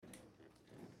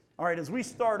All right, as we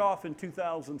start off in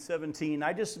 2017,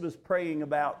 I just was praying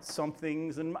about some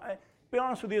things. And be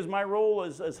honest with you, as my role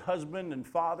as husband and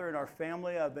father in our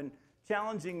family, I've been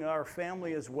challenging our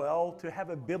family as well to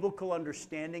have a biblical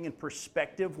understanding and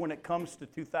perspective when it comes to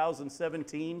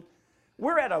 2017.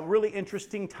 We're at a really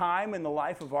interesting time in the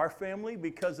life of our family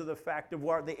because of the fact of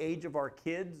the age of our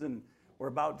kids, and we're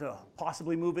about to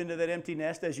possibly move into that empty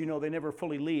nest. As you know, they never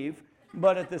fully leave.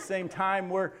 But at the same time,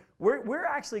 we're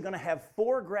actually going to have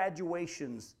 4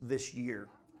 graduations this year.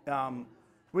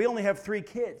 We only have 3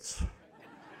 kids.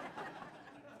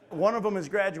 One of them is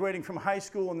graduating from high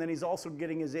school, and then he's also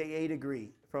getting his AA degree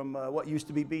from what used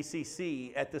to be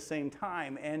BCC at the same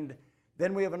time. And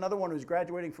then we have another one who's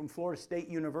graduating from Florida State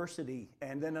University,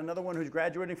 and then another one who's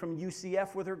graduating from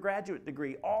UCF with her graduate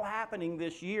degree, all happening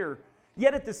this year.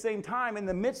 Yet at the same time, in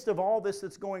the midst of all this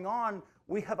that's going on,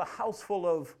 we have a house full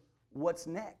of what's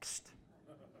next?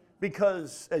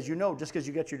 Because, as you know, just because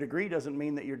you get your degree doesn't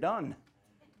mean that you're done.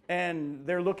 And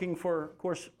they're looking for, of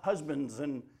course, husbands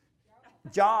and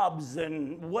jobs,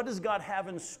 and what does God have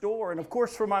in store? And of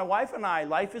course, for my wife and I,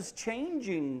 life is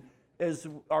changing as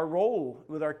our role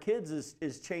with our kids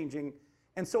is changing.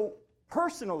 And so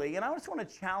personally, and I just want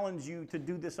to challenge you to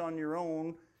do this on your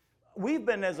own, we've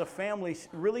been as a family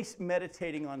really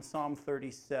meditating on Psalm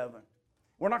 37.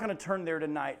 We're not going to turn there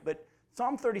tonight, but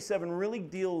Psalm 37 really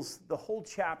deals the whole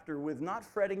chapter with not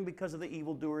fretting because of the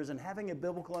evildoers and having a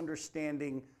biblical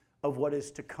understanding of what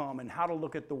is to come and how to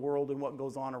look at the world and what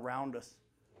goes on around us.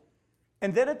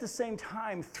 And then at the same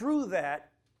time, through that,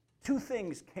 2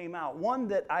 things came out. One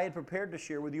that I had prepared to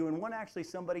share with you, and one actually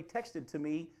somebody texted to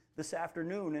me this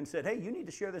afternoon and said, hey, you need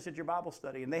to share this at your Bible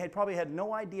study. And they had probably had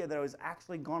no idea that I was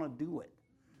actually going to do it.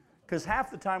 Because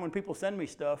half the time when people send me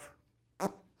stuff,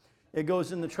 it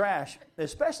goes in the trash,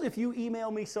 especially if you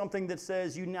email me something that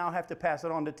says you now have to pass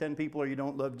it on to 10 people or you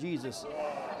don't love Jesus.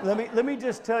 Let me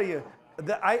just tell you,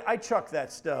 that I chuck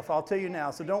that stuff. I'll tell you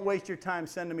now. So don't waste your time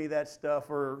sending me that stuff,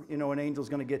 or an angel's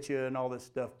going to get you and all this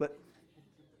stuff. But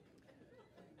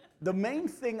the main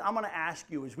thing I'm going to ask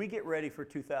you as we get ready for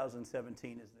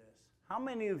 2017 is this. How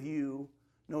many of you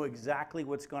know exactly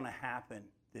what's going to happen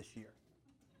this year?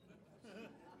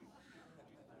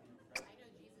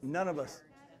 None of us.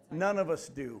 None of us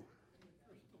do.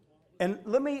 And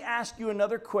let me ask you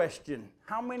another question.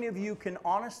 How many of you can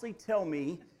honestly tell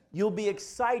me you'll be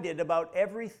excited about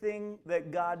everything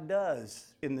that God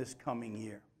does in this coming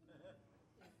year?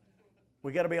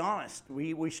 We got to be honest.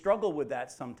 We struggle with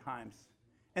that sometimes.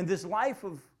 And this life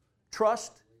of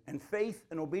trust and faith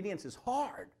and obedience is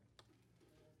hard.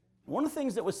 One of the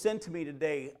things that was sent to me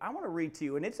today, I want to read to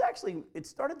you. And it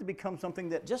started to become something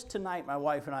that just tonight my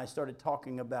wife and I started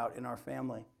talking about in our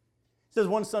family. It says,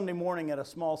 one Sunday morning at a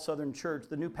small southern church,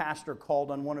 the new pastor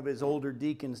called on one of his older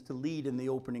deacons to lead in the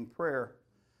opening prayer.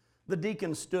 The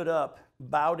deacon stood up,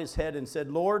 bowed his head, and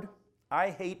said, Lord,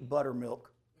 I hate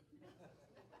buttermilk.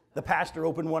 The pastor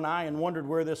opened one eye and wondered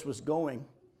where this was going.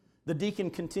 The deacon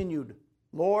continued,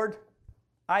 Lord,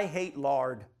 I hate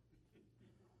lard.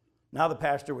 Now the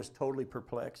pastor was totally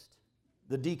perplexed.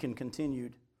 The deacon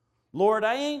continued, Lord,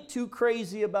 I ain't too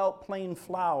crazy about plain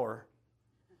flour.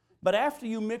 But after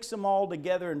you mix them all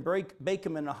together and bake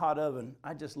them in a hot oven,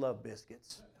 I just love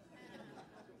biscuits.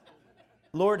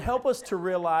 Lord, help us to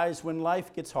realize when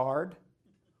life gets hard,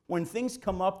 when things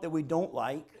come up that we don't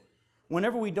like,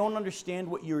 whenever we don't understand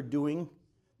what you're doing,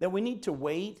 that we need to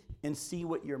wait and see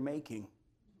what you're making.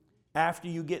 After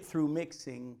you get through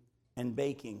mixing and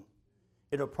baking,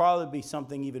 it'll probably be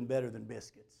something even better than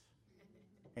biscuits.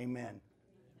 Amen.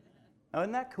 Now,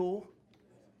 isn't that cool?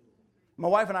 My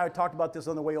wife and I talked about this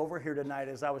on the way over here tonight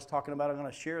as I was talking about I'm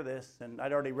going to share this, and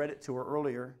I'd already read it to her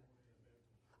earlier.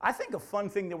 I think a fun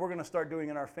thing that we're going to start doing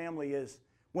in our family is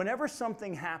whenever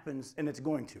something happens, and it's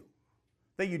going to,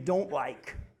 that you don't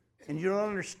like and you don't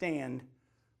understand,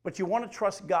 but you want to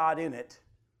trust God in it,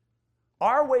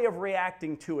 our way of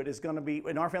reacting to it is going to be,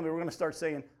 in our family, we're going to start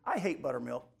saying, I hate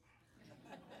buttermilk.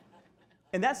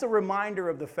 And that's a reminder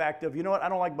of the fact of, you know what, I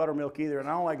don't like buttermilk either, and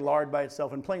I don't like lard by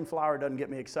itself, and plain flour doesn't get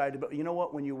me excited. But you know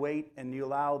what, when you wait and you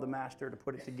allow the master to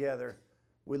put it together,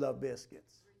 we love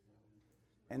biscuits.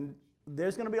 And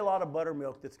there's going to be a lot of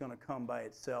buttermilk that's going to come by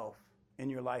itself in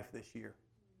your life this year.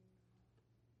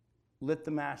 Let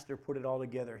the master put it all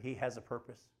together. He has a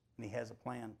purpose, and he has a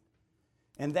plan.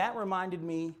 And that reminded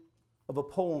me of a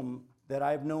poem that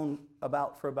I've known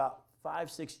about for about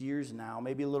 5-6 years now,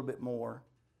 maybe a little bit more.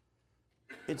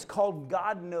 It's called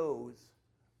God Knows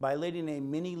by a lady named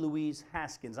Minnie Louise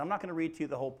Haskins. I'm not going to read to you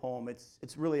the whole poem.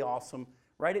 It's really awesome.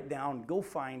 Write it down. Go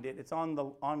find it. It's on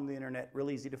the internet,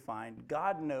 real easy to find.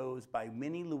 God Knows by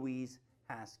Minnie Louise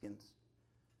Haskins.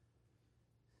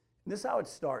 This is how it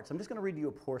starts. I'm just going to read you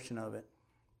a portion of it.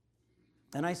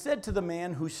 And I said to the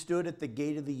man who stood at the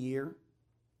gate of the year,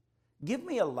 give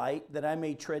me a light that I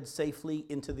may tread safely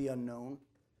into the unknown.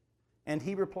 And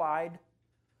he replied,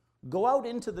 go out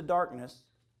into the darkness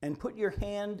and put your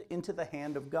hand into the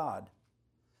hand of God.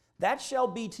 That shall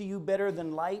be to you better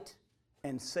than light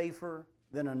and safer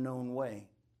than a known way.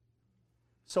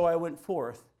 So I went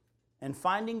forth, and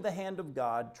finding the hand of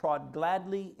God, trod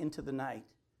gladly into the night.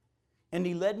 And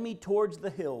he led me towards the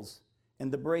hills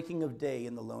and the breaking of day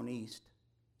in the lone east.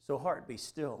 So heart, be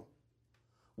still.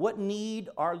 What need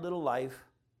our little life,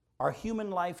 our human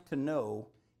life, to know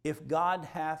if God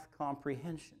hath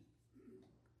comprehension?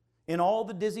 In all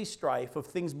the dizzy strife of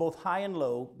things both high and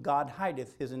low, God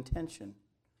hideth his intention.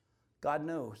 God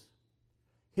knows.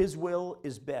 His will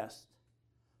is best.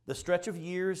 The stretch of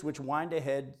years which wind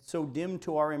ahead, so dim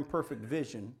to our imperfect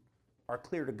vision, are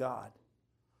clear to God.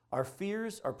 Our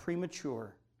fears are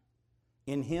premature.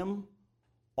 In him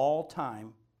all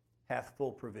time hath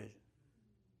full provision.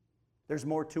 There's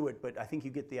more to it, but I think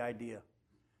you get the idea.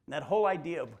 And that whole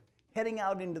idea of heading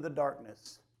out into the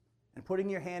darkness and putting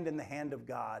your hand in the hand of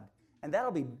God, and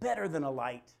that'll be better than a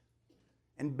light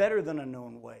and better than a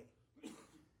known way.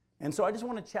 And so I just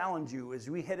want to challenge you as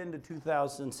we head into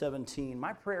 2017.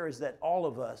 My prayer is that all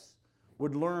of us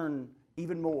would learn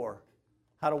even more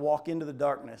how to walk into the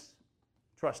darkness,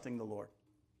 trusting the Lord.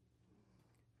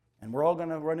 And we're all going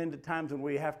to run into times when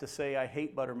we have to say, I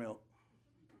hate buttermilk.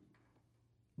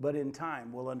 But in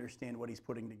time, we'll understand what he's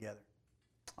putting together.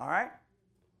 All right?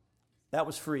 That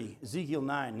was free. Ezekiel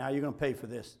 9. Now you're going to pay for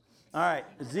this. All right.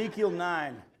 Ezekiel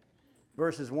 9,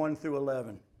 verses 1 through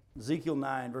 11. Ezekiel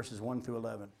 9, verses 1 through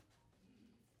 11.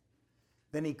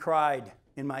 Then he cried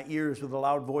in my ears with a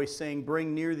loud voice, saying,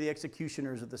 bring near the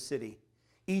executioners of the city,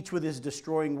 each with his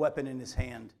destroying weapon in his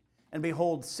hand. And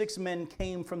behold, 6 men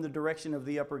came from the direction of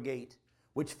the upper gate,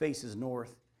 which faces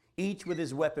north, each with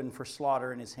his weapon for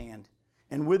slaughter in his hand.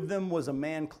 And with them was a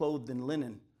man clothed in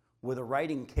linen, with a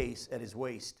writing case at his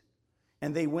waist.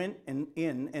 And they went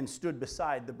in and stood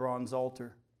beside the bronze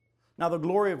altar. Now the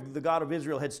glory of the God of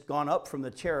Israel had gone up from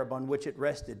the cherub on which it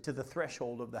rested to the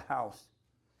threshold of the house.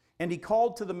 And he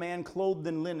called to the man clothed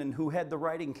in linen who had the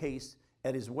writing case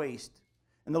at his waist.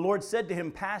 And the Lord said to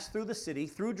him, pass through the city,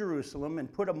 through Jerusalem,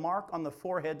 and put a mark on the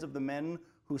foreheads of the men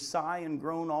who sigh and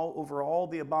groan over all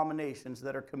the abominations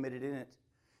that are committed in it.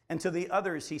 And to the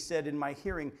others he said in my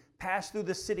hearing, pass through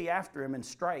the city after him and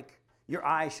strike. Your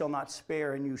eye shall not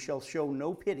spare, and you shall show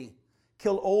no pity.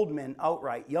 Kill old men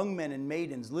outright, young men and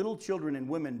maidens, little children and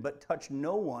women, but touch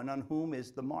no one on whom is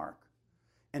the mark.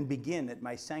 And begin at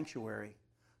my sanctuary.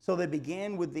 So they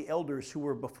began with the elders who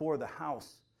were before the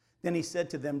house. Then he said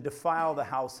to them, defile the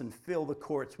house and fill the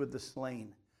courts with the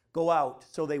slain. Go out.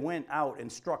 So they went out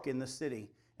and struck in the city.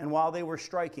 And while they were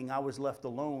striking, I was left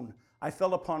alone. I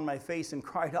fell upon my face and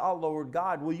cried, ah, Lord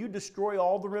God, will you destroy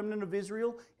all the remnant of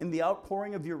Israel in the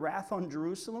outpouring of your wrath on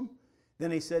Jerusalem? Then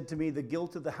he said to me, the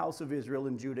guilt of the house of Israel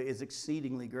and Judah is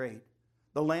exceedingly great.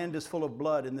 The land is full of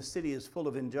blood, and the city is full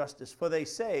of injustice. For they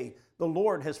say, the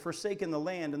Lord has forsaken the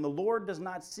land, and the Lord does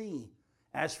not see.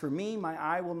 As for me, my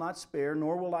eye will not spare,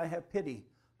 nor will I have pity.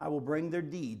 I will bring their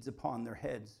deeds upon their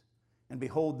heads. And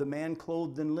behold, the man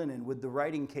clothed in linen with the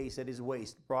writing case at his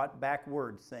waist brought back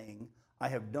word, saying, I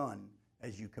have done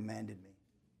as you commanded me.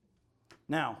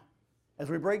 Now, as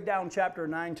we break down chapter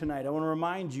 9 tonight, I want to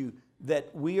remind you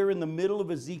that we are in the middle of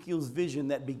Ezekiel's vision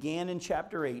that began in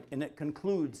chapter 8 and it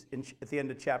concludes at the end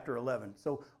of chapter 11.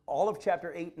 So all of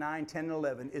chapter 8, 9, 10, and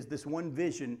 11 is this one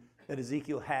vision that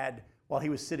Ezekiel had while he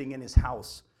was sitting in his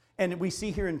house. And we see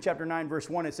here in chapter 9, verse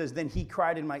 1, it says, then he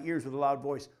cried in my ears with a loud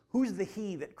voice. Who's the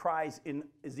he that cries in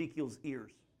Ezekiel's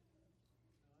ears?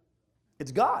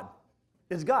 It's God.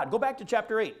 It's God. Go back to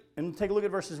chapter 8 and take a look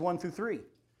at verses 1 through 3.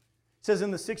 It says,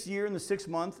 in the 6th year, in the 6th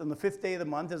month, on the 5th day of the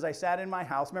month, as I sat in my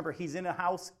house, remember, he's in a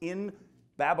house in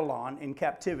Babylon in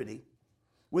captivity,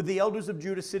 with the elders of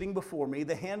Judah sitting before me,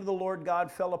 the hand of the Lord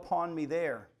God fell upon me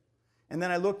there. And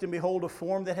then I looked, and behold, a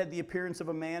form that had the appearance of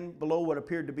a man. Below what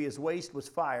appeared to be his waist was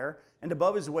fire, and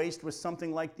above his waist was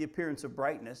something like the appearance of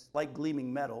brightness, like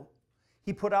gleaming metal.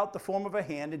 He put out the form of a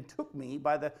hand and took me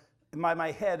by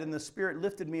my head, and the Spirit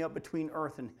lifted me up between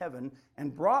earth and heaven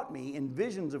and brought me in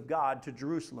visions of God to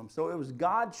Jerusalem. So it was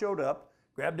God showed up,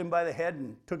 grabbed him by the head,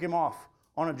 and took him off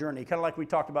on a journey. Kind of like we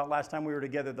talked about last time we were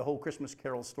together, the whole Christmas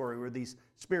Carol story, where these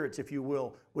spirits, if you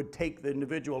will, would take the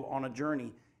individual on a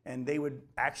journey, and they would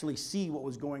actually see what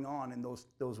was going on in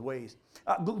those ways.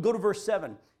 Go to verse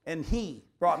 7. And he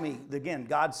brought me, again,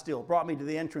 God still, brought me to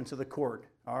the entrance of the court.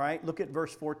 All right, look at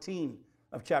verse 14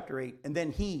 of chapter 8. And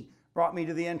then he brought me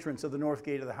to the entrance of the north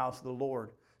gate of the house of the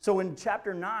Lord. So in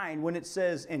chapter 9, when it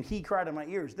says, and he cried in my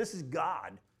ears, this is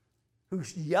God who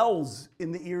yells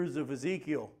in the ears of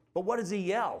Ezekiel. But what does he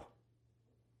yell?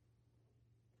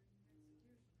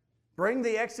 Bring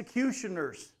the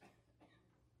executioners.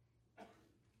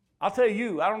 I'll tell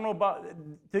you, I don't know about,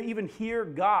 to even hear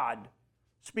God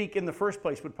speak in the first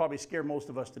place would probably scare most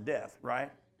of us to death,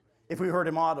 right? If we heard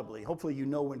him audibly. Hopefully you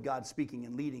know when God's speaking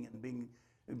and leading and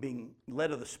being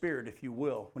led of the Spirit, if you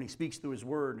will, when he speaks through his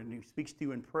word and he speaks to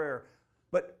you in prayer.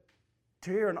 But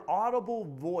to hear an audible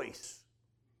voice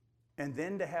and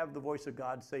then to have the voice of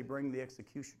God say, bring the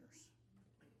executioners.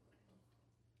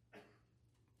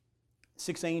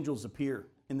 6 angels appear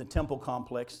in the temple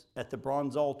complex at the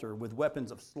bronze altar with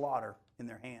weapons of slaughter in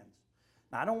their hands.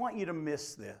 Now, I don't want you to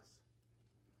miss this.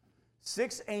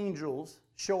 6 angels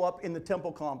show up in the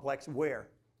temple complex where?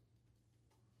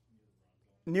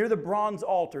 Near the bronze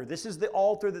altar. This is the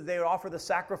altar that they would offer the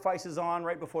sacrifices on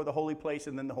right before the holy place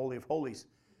and then the Holy of Holies.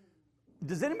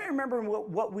 Does anybody remember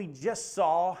what we just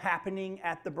saw happening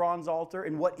at the bronze altar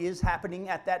and what is happening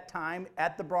at that time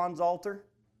at the bronze altar?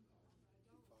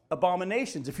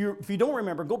 Abominations. If you don't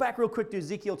remember, go back real quick to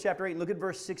Ezekiel chapter 8 and look at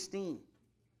verse 16.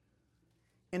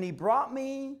 And he brought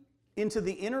me into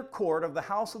the inner court of the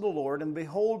house of the Lord, and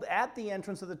behold, at the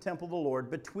entrance of the temple of the Lord,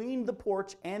 between the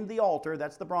porch and the altar,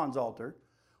 that's the bronze altar,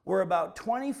 were about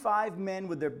 25 men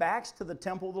with their backs to the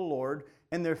temple of the Lord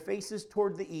and their faces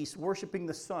toward the east, worshiping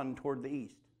the sun toward the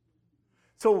east.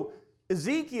 So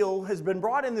Ezekiel has been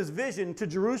brought in this vision to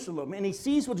Jerusalem, and he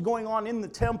sees what's going on in the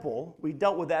temple. We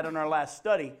dealt with that in our last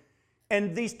study.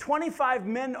 And these 25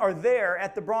 men are there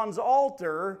at the bronze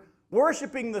altar,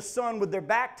 worshiping the sun with their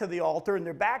back to the altar and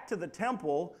their back to the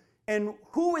temple. And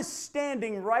who is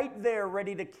standing right there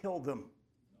ready to kill them?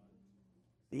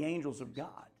 The angels of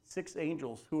God. 6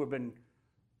 angels who have been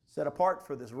set apart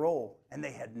for this role. And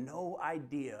they had no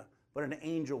idea, but an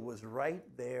angel was right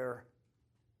there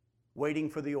waiting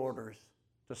for the orders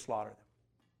to slaughter them.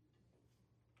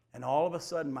 And all of a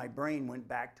sudden, my brain went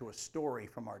back to a story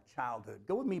from our childhood.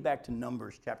 Go with me back to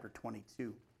Numbers chapter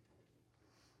 22.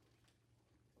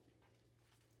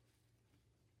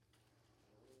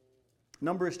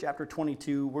 Numbers chapter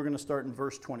 22, we're going to start in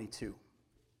verse 22.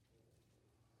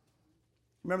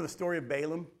 Remember the story of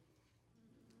Balaam?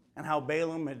 And how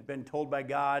Balaam had been told by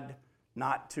God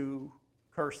not to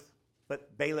curse,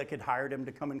 but Balak had hired him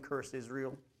to come and curse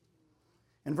Israel.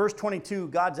 In verse 22,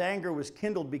 God's anger was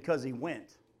kindled because he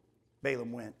went.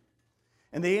 Balaam went.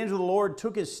 And the angel of the Lord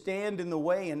took his stand in the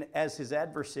way and as his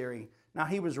adversary. Now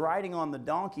he was riding on the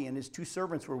donkey, and his 2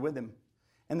 servants were with him.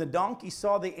 And the donkey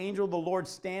saw the angel of the Lord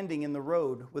standing in the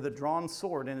road with a drawn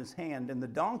sword in his hand. And the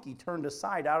donkey turned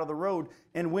aside out of the road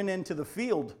and went into the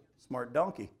field. Smart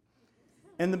donkey.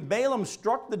 And the Balaam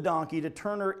struck the donkey to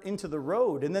turn her into the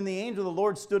road. And then the angel of the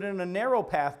Lord stood in a narrow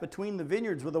path between the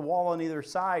vineyards with a wall on either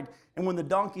side. And when the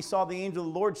donkey saw the angel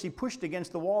of the Lord, she pushed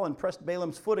against the wall and pressed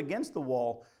Balaam's foot against the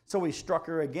wall. So he struck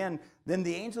her again. Then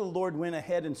the angel of the Lord went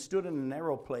ahead and stood in a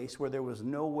narrow place where there was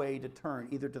no way to turn,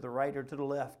 either to the right or to the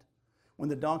left. When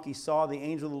the donkey saw the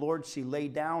angel of the Lord, she lay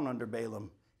down under Balaam.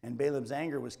 And Balaam's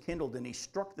anger was kindled, and he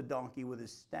struck the donkey with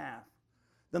his staff.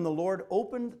 Then the Lord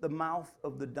opened the mouth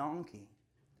of the donkey.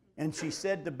 And she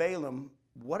said to Balaam,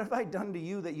 "What have I done to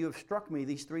you that you have struck me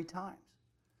these 3 times?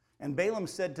 And Balaam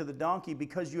said to the donkey,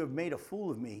 "Because you have made a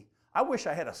fool of me. I wish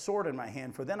I had a sword in my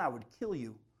hand, for then I would kill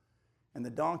you." And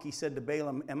the donkey said to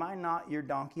Balaam, "Am I not your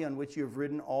donkey on which you have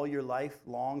ridden all your life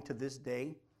long to this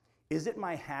day? Is it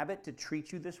my habit to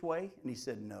treat you this way?" And he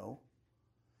said, "No."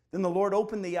 Then the Lord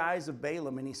opened the eyes of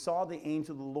Balaam, and he saw the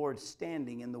angel of the Lord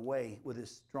standing in the way with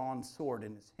his drawn sword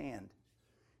in his hand.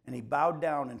 And he bowed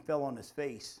down and fell on his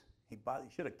face. He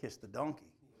should have kissed the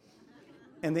donkey.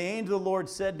 And the angel of the Lord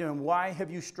said to him, "Why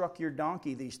have you struck your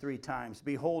donkey these 3 times?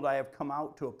 Behold, I have come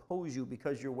out to oppose you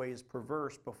because your way is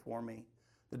perverse before me.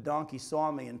 The donkey saw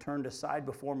me and turned aside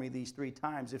before me these 3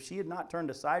 times. If she had not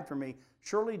turned aside from me,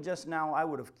 surely just now I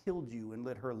would have killed you and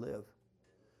let her live."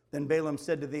 Then Balaam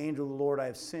said to the angel of the Lord, "I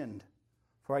have sinned,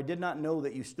 for I did not know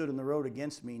that you stood in the road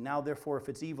against me. Now therefore, if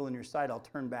it's evil in your sight, I'll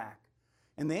turn back."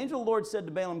 And the angel of the Lord said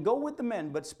to Balaam, "Go with the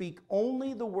men, but speak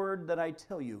only the word that I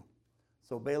tell you."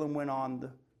 So Balaam went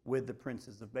on with the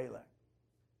princes of Balak.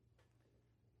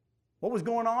 What was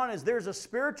going on is there's a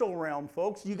spiritual realm,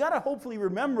 folks. You got to hopefully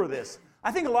remember this.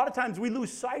 I think a lot of times we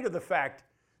lose sight of the fact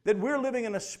that we're living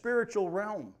in a spiritual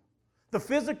realm. The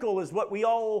physical is what we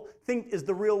all think is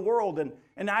the real world.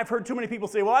 And I've heard too many people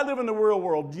say, "Well, I live in the real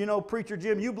world. You know, Preacher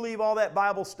Jim, you believe all that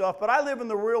Bible stuff, but I live in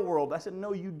the real world." I said,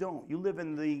 "No, you don't. You live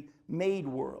in the made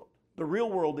world. The real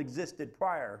world existed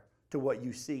prior to what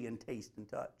you see and taste and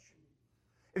touch."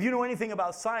 If you know anything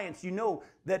about science, you know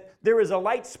that there is a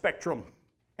light spectrum,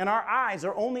 and our eyes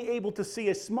are only able to see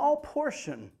a small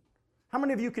portion. How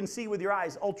many of you can see with your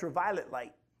eyes ultraviolet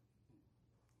light?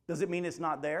 Does it mean it's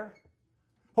not there?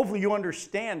 Hopefully you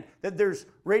understand that there's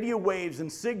radio waves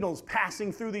and signals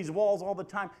passing through these walls all the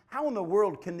time. How in the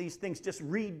world can these things just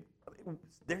read?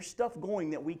 There's stuff going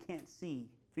that we can't see,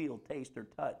 feel, taste, or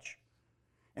touch.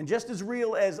 And just as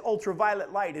real as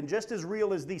ultraviolet light, and just as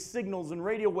real as these signals and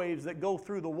radio waves that go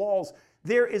through the walls,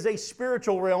 there is a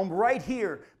spiritual realm right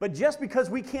here. But just because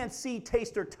we can't see,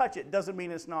 taste, or touch it doesn't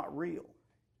mean it's not real.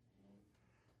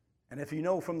 And if you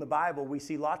know from the Bible, we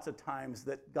see lots of times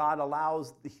that God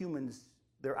allows the humans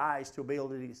their eyes to be able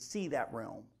to see that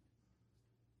realm.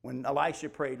 When Elisha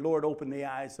prayed, Lord, open the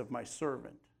eyes of my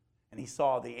servant, and he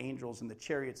saw the angels and the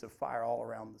chariots of fire all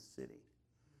around the city.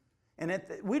 And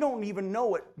we don't even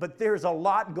know it, but there's a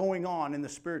lot going on in the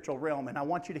spiritual realm, and I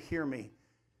want you to hear me.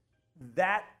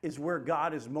 That is where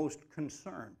God is most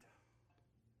concerned.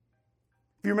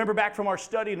 If you remember back from our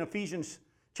study in Ephesians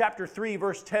chapter 3,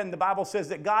 verse 10, the Bible says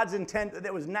that God's intent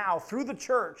that was now, through the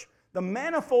church, the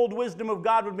manifold wisdom of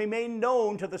God would be made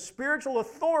known to the spiritual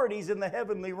authorities in the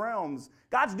heavenly realms.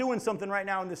 God's doing something right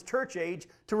now in this church age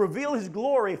to reveal His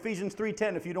glory, Ephesians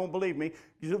 3:10, if you don't believe me.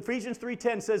 Ephesians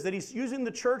 3:10 says that He's using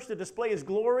the church to display His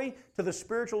glory to the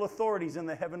spiritual authorities in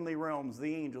the heavenly realms,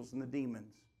 the angels and the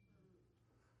demons.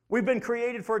 We've been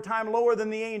created for a time lower than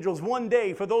the angels. One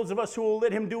day, for those of us who will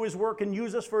let Him do His work and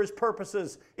use us for His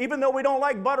purposes, even though we don't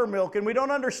like buttermilk and we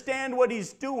don't understand what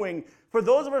He's doing, for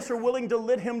those of us who are willing to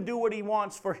let Him do what He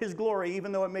wants for His glory,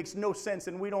 even though it makes no sense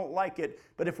and we don't like it,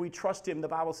 but if we trust Him, the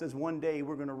Bible says one day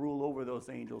we're going to rule over those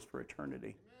angels for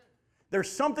eternity.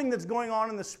 There's something that's going on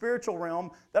in the spiritual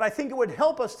realm that I think it would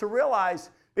help us to realize,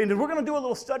 and we're going to do a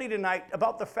little study tonight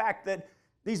about the fact that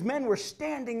these men were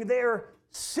standing there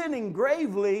sinning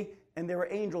gravely, and there were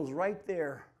angels right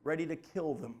there ready to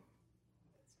kill them.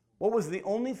 What was the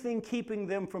only thing keeping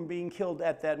them from being killed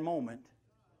at that moment?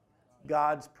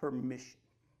 God's permission.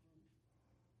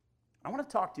 I want to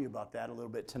talk to you about that a little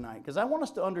bit tonight, because I want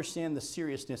us to understand the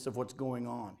seriousness of what's going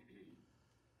on.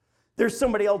 There's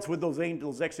somebody else with those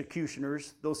angels,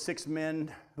 executioners, those 6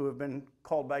 men who have been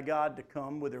called by God to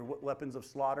come with their weapons of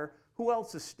slaughter. Who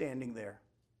else is standing there?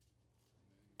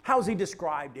 How's he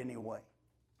described anyway?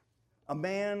 A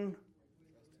man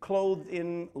clothed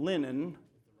in linen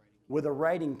with a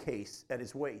writing case at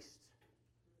his waist.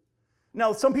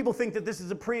 Now, some people think that this is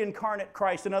a pre-incarnate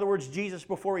Christ. In other words, Jesus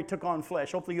before He took on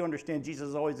flesh. Hopefully you understand Jesus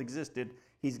has always existed.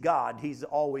 He's God. He's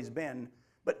always been.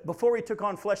 But before He took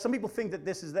on flesh, some people think that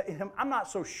this is Him. I'm not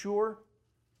so sure.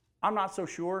 I'm not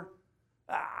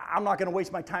going to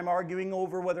waste my time arguing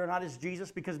over whether or not it's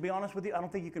Jesus, because to be honest with you, I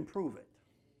don't think you can prove it.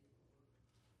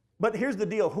 But here's the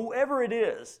deal. Whoever it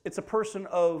is, it's a person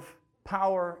of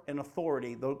power and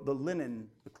authority. The linen,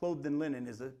 the clothed in linen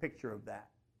is a picture of that.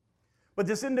 But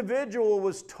this individual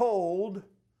was told,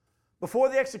 before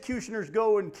the executioners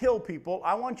go and kill people,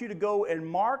 I want you to go and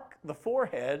mark the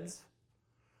foreheads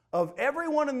of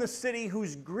everyone in the city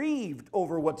who's grieved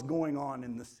over what's going on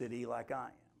in the city like I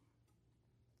am.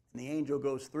 And the angel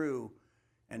goes through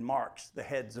and marks the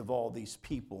heads of all these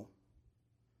people.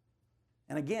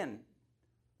 And again,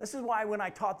 this is why when I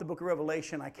taught the book of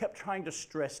Revelation, I kept trying to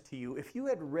stress to you, if you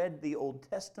had read the Old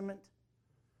Testament,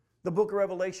 the book of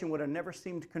Revelation would have never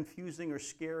seemed confusing or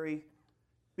scary,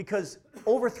 because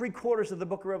over 3/4 of the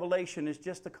book of Revelation is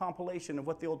just a compilation of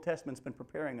what the Old Testament's been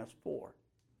preparing us for.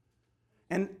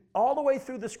 And all the way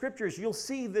through the Scriptures, you'll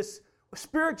see this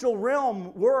spiritual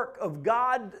realm work of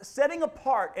God setting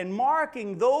apart and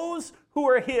marking those who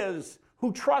are His,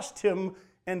 who trust Him,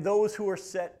 and those who are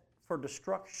set for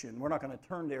destruction. We're not going to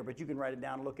turn there, but you can write it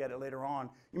down and look at it later on.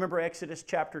 You remember Exodus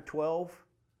chapter 12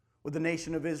 with the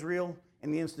nation of Israel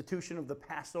and the institution of the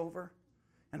Passover,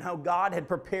 and how God had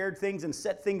prepared things and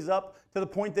set things up to the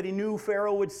point that He knew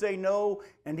Pharaoh would say no,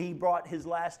 and He brought his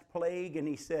last plague, and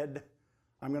He said,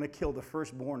 I'm going to kill the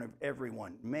firstborn of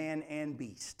everyone, man and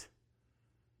beast.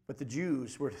 But the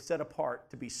Jews were set apart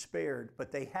to be spared,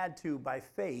 but they had to, by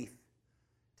faith,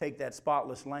 take that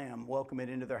spotless lamb, welcome it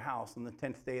into their house on the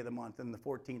 10th day of the month, and the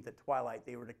 14th at twilight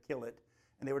they were to kill it,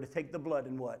 and they were to take the blood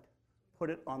and what?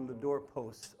 Put it on the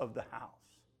doorposts of the house.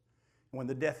 And when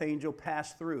the death angel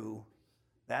passed through,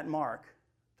 that mark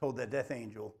told that death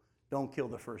angel, don't kill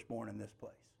the firstborn in this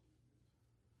place.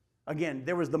 Again,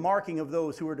 there was the marking of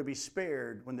those who were to be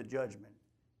spared when the judgment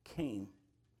came.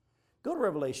 Go to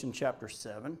Revelation chapter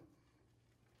 7.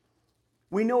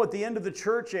 We know at the end of the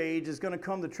church age is going to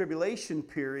come the tribulation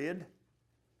period.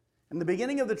 In the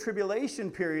beginning of the tribulation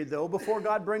period, though, before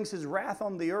God brings His wrath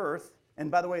on the earth, And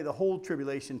by the way, the whole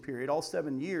tribulation period, all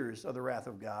 7 years of the wrath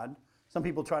of God. Some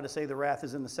people try to say the wrath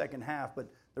is in the second half, but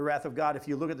the wrath of God, if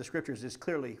you look at the scriptures, is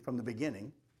clearly from the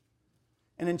beginning.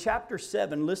 And in chapter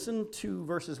 7, listen to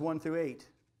verses 1 through 8.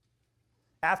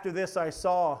 After this I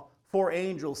saw 4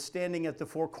 angels standing at the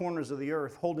 4 corners of the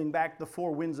earth, holding back the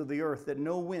 4 winds of the earth, that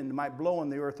no wind might blow on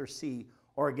the earth or sea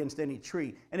or against any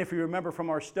tree. And if you remember from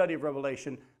our study of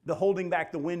Revelation, the holding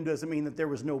back the wind doesn't mean that there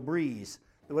was no breeze.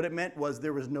 What it meant was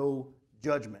there was no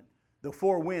judgment. The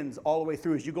 4 winds all the way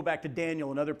through, as you go back to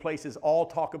Daniel and other places, all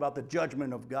talk about the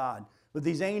judgment of God. But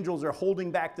these angels are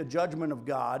holding back the judgment of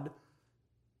God.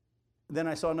 Then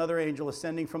I saw another angel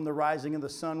ascending from the rising of the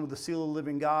sun with the seal of the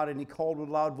living God, and he called with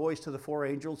a loud voice to the 4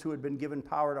 angels who had been given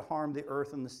power to harm the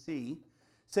earth and the sea,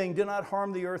 saying, do not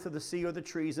harm the earth or the sea or the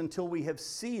trees until we have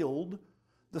sealed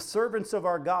the servants of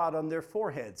our God on their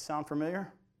foreheads. Sound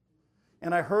familiar?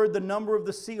 And I heard the number of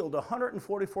the sealed,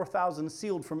 144,000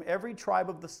 sealed from every tribe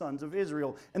of the sons of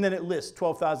Israel. And then it lists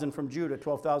 12,000 from Judah,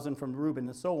 12,000 from Reuben,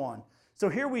 and so on. So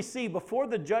here we see before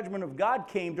the judgment of God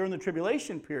came during the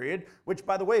tribulation period, which,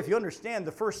 by the way, if you understand,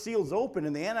 the first seal's open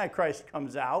and the Antichrist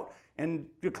comes out and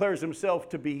declares himself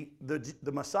to be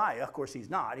the Messiah. Of course, he's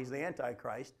not. He's the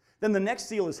Antichrist. Then the next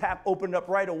seal is opened up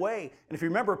right away. And if you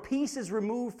remember, peace is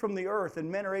removed from the earth and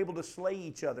men are able to slay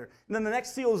each other. And then the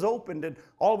next seal is opened and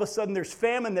all of a sudden there's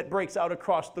famine that breaks out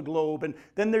across the globe. And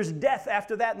then there's death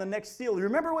after that in the next seal.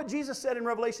 Remember what Jesus said in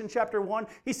Revelation chapter 1?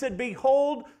 He said,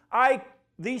 behold,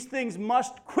 these things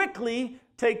must quickly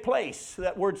take place.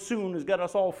 That word soon has got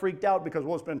us all freaked out because,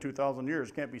 well, it's been 2,000 years.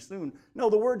 It can't be soon.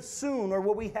 No, the word soon, or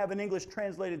what we have in English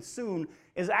translated soon,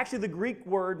 is actually the Greek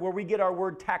word where we get our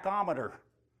word tachometer.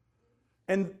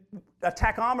 And a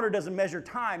tachometer doesn't measure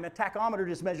time. A tachometer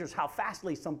just measures how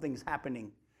fastly something's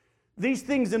happening. These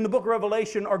things in the book of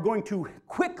Revelation are going to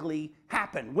quickly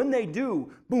happen. When they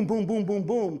do, boom, boom, boom, boom,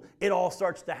 boom, it all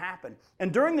starts to happen.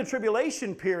 And during the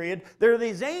tribulation period, there are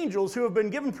these angels who have been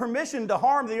given permission to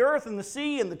harm the earth and the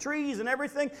sea and the trees and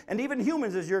everything, and even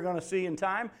humans, as you're going to see in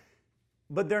time.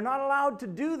 But they're not allowed to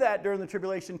do that during the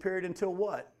tribulation period until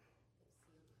what?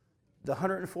 The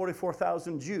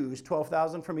 144,000 Jews,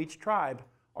 12,000 from each tribe,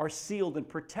 are sealed and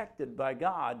protected by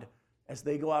God as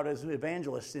they go out as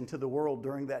evangelists into the world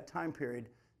during that time period.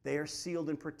 They are sealed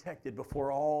and protected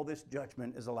before all this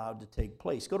judgment is allowed to take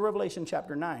place. Go to Revelation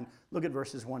chapter 9. Look at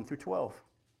verses 1 through 12.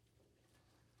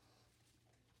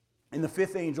 And the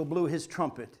 5th angel blew his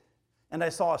trumpet, and I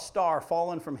saw a star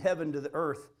fallen from heaven to the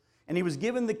earth, and he was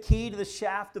given the key to the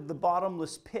shaft of the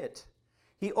bottomless pit.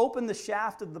 He opened the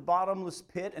shaft of the bottomless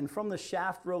pit, and from the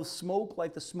shaft rose smoke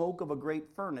like the smoke of a great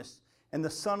furnace, and the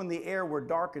sun and the air were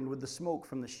darkened with the smoke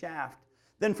from the shaft.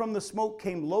 Then from the smoke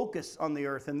came locusts on the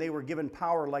earth, and they were given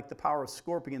power like the power of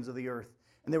scorpions of the earth.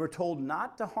 And they were told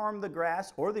not to harm the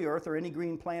grass or the earth or any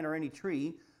green plant or any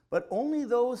tree, but only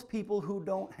those people who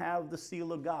don't have the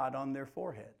seal of God on their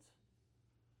foreheads.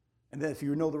 And then if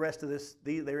you know the rest of this,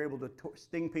 they were able to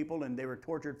sting people, and they were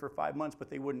tortured for 5 months, but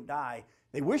they wouldn't die.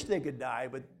 They wished they could die,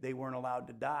 but they weren't allowed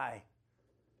to die.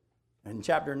 In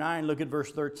chapter 9, look at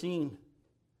verse 13.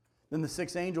 Then the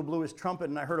 6th angel blew his trumpet,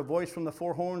 and I heard a voice from the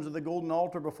 4 horns of the golden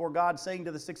altar before God, saying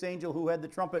to the 6th angel who had the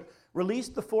trumpet, release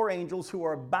the 4 angels who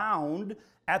are bound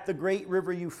at the great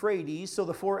river Euphrates. So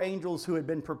the 4 angels who had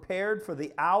been prepared for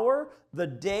the hour, the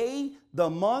day, the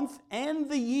month, and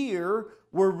the year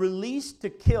were released to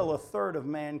kill 1/3 of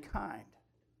mankind.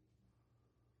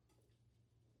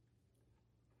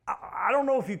 I don't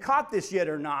know if you caught this yet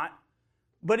or not,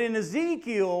 but in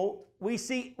Ezekiel, we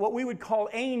see what we would call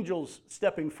angels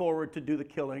stepping forward to do the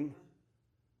killing.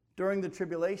 During the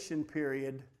tribulation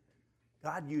period,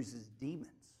 God uses demons.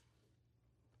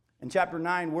 In chapter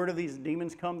 9, where do these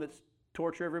demons come that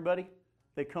torture everybody?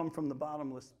 They come from the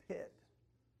bottomless pit,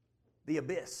 the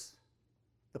abyss,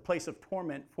 the place of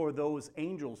torment for those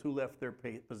angels who left their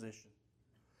position.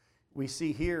 We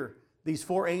see here these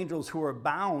 4 angels who are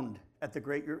bound at the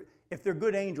great... If they're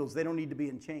good angels, they don't need to be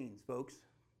in chains, folks.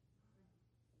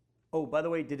 Oh, by the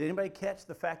way, did anybody catch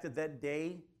the fact that that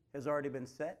day has already been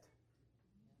set?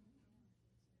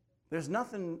 There's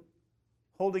nothing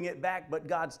holding it back but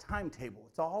God's timetable.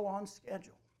 It's all on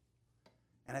schedule.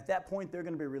 And at that point, they're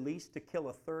going to be released to kill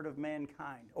 1/3 of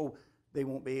mankind. Oh, they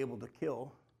won't be able to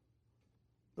kill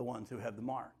the ones who have the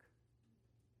mark.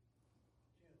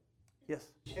 Yes?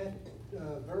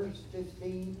 Verse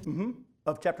 15.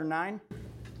 Of chapter 9?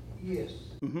 Yes.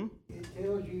 It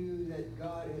tells you that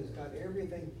God has got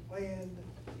everything planned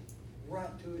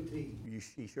right to a T.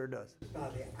 He sure does. It's by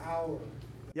the hour,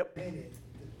 Yep. minute,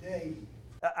 the day.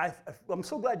 I'm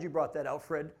so glad you brought that out,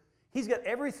 Fred. He's got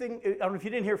everything. I don't know if you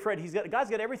didn't hear Fred. God's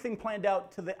got everything planned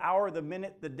out to the hour, the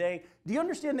minute, the day. Do you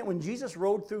understand that when Jesus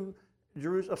walked through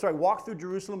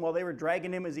Jerusalem while they were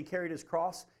dragging him as he carried his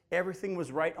cross, everything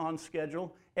was right on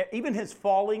schedule? Even his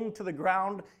falling to the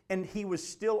ground, and he was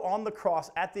still on the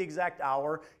cross at the exact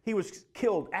hour. He was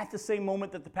killed at the same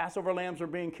moment that the Passover lambs were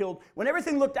being killed. When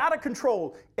everything looked out of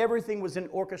control, everything was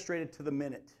orchestrated to the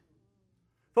minute.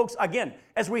 Folks, again,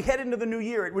 as we head into the new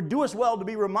year, it would do us well to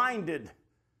be reminded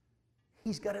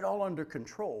He's got it all under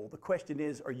control. The question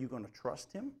is, are you going to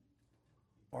trust him?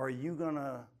 Or are you going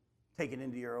to take it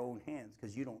into your own hands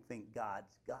because you don't think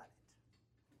God's got it?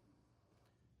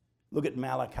 Look at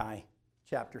Malachi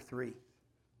chapter 3.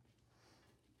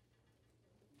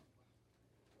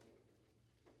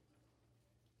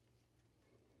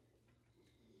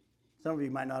 Some of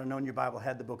you might not have known your Bible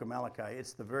had the book of Malachi.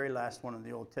 It's the very last one in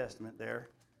the Old Testament there.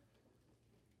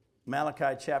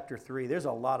 Malachi chapter 3. There's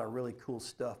a lot of really cool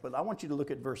stuff, but I want you to look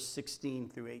at verse 16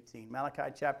 through 18.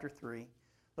 Malachi chapter 3.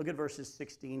 Look at verses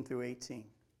 16 through 18. It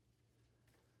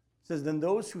says, Then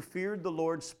those who feared the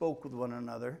Lord spoke with one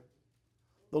another.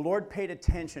 The Lord paid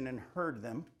attention and heard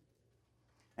them.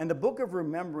 And the book of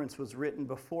remembrance was written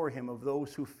before him of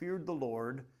those who feared the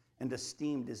Lord and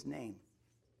esteemed his name.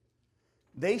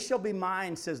 They shall be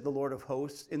mine, says the Lord of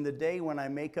hosts, in the day when I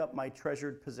make up my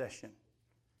treasured possession.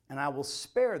 And I will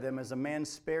spare them as a man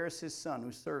spares his son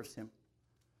who serves him.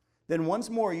 Then once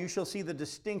more you shall see the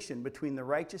distinction between the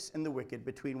righteous and the wicked,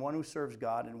 between one who serves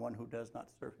God and one who does not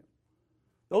serve him.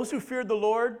 Those who feared the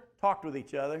Lord talked with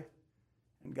each other,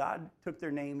 and God took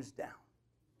their names down.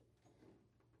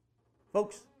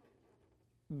 Folks,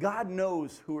 God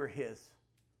knows who are his.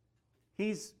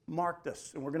 He's marked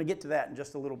us, and we're going to get to that in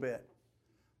just a little bit.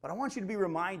 But I want you to be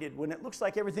reminded when it looks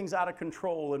like everything's out of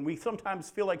control and we sometimes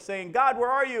feel like saying, God,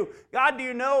 where are you? God, do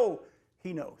you know?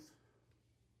 He knows.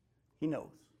 He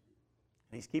knows.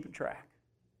 And he's keeping track.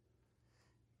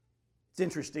 It's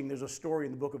interesting, there's a story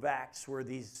in the book of Acts where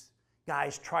these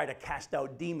guys try to cast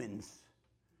out demons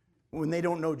when they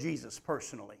don't know Jesus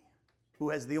personally,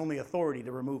 who has the only authority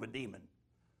to remove a demon.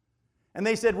 And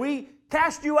they said, we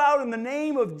cast you out in the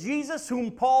name of Jesus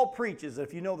whom Paul preaches.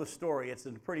 If you know the story, it's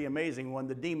a pretty amazing one.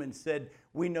 The demons said,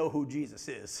 we know who Jesus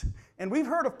is. And we've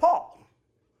heard of Paul.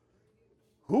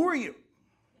 Who are you?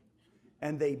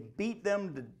 And they beat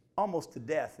them almost to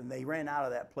death, and they ran out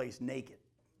of that place naked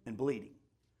and bleeding.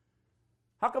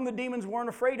 How come the demons weren't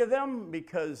afraid of them?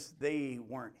 Because they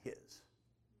weren't his.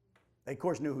 They, of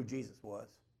course, knew who Jesus was.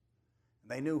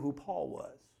 They knew who Paul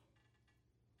was.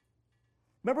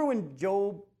 Remember when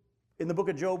Job, in the book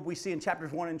of Job, we see in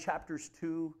chapters 1 and chapters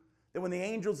 2, that when the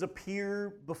angels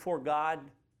appear before God,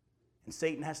 and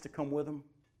Satan has to come with them,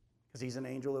 because he's an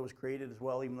angel that was created as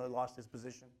well, even though he lost his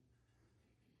position.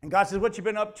 And God says, what you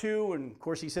been up to? And of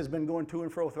course he says, been going to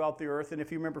and fro throughout the earth. And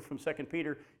if you remember from 2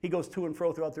 Peter, he goes to and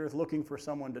fro throughout the earth looking for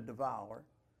someone to devour.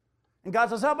 And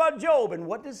God says, how about Job? And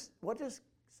what does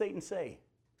Satan say?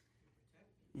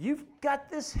 You've got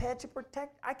this hedge to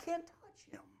protect. I can't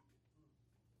touch him.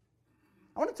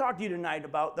 I want to talk to you tonight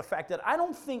about the fact that I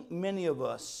don't think many of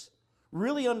us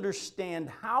really understand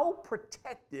how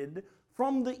protected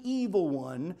from the evil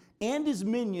one and his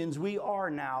minions we are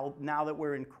now that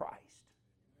we're in Christ.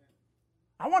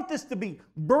 I want this to be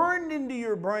burned into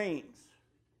your brains.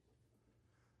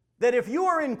 That if you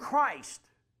are in Christ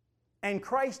and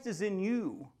Christ is in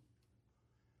you,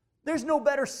 there's no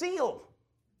better seal.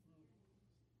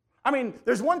 I mean,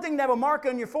 there's one thing to have a mark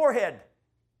on your forehead.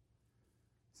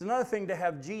 It's another thing to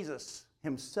have Jesus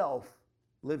himself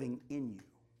living in you.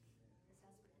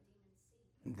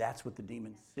 And that's what the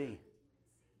demons see.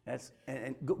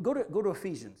 Go to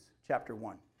Ephesians chapter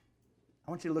 1.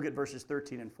 I want you to look at verses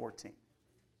 13 and 14.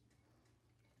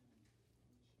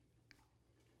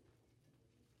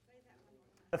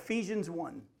 Ephesians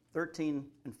 1, 13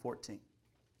 and 14.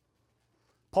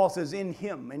 Paul says, in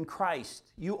him, in Christ,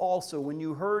 you also, when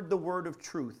you heard the word of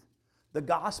truth, the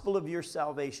gospel of your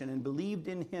salvation, and believed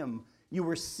in him, you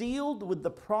were sealed with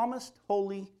the promised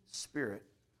Holy Spirit,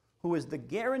 who is the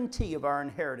guarantee of our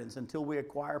inheritance until we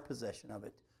acquire possession of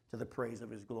it to the praise of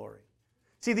his glory.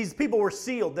 See, these people were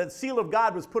sealed. The seal of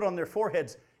God was put on their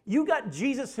foreheads. You got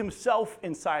Jesus himself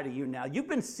inside of you now. You've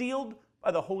been sealed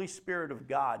by the Holy Spirit of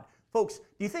God. Folks, do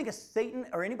you think a Satan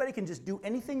or anybody can just do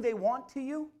anything they want to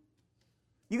you?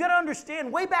 You got to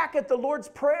understand, way back at the Lord's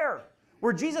Prayer,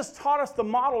 where Jesus taught us the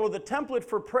model or the template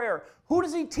for prayer, who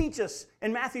does he teach us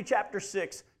in Matthew chapter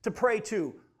 6 to pray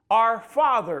to? Our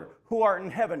Father who art in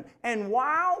heaven. And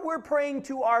while we're praying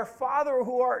to our Father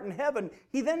who art in heaven,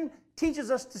 he then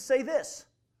teaches us to say this,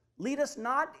 lead us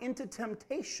not into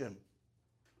temptation,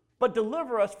 but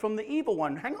deliver us from the evil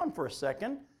one. Hang on for a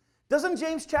second. Doesn't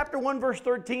James chapter 1 verse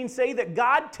 13 say that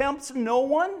God tempts no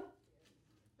one?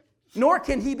 Nor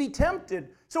can he be tempted.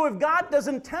 So if God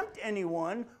doesn't tempt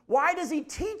anyone, why does he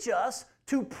teach us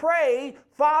to pray,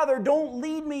 Father, don't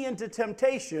lead me into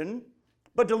temptation,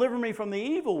 but deliver me from the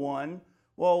evil one?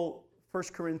 Well, 1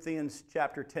 Corinthians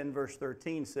chapter 10 verse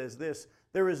 13 says this,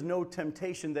 there is no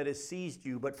temptation that has seized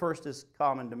you, but first is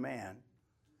common to man.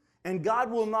 And God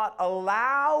will not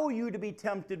allow you to be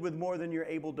tempted with more than you're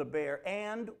able to bear.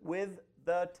 And with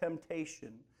the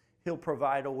temptation, he'll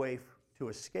provide a way to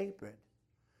escape it.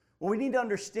 What we need to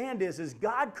understand is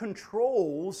God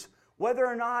controls whether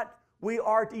or not we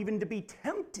are even to be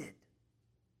tempted.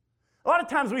 A lot of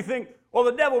times we think, well,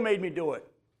 the devil made me do it.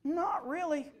 Not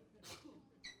really.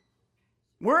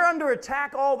 We're under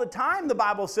attack all the time, the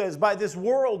Bible says, by this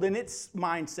world and its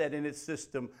mindset and its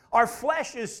system. Our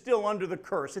flesh is still under the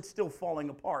curse. It's still falling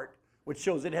apart, which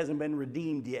shows it hasn't been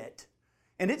redeemed yet.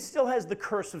 And it still has the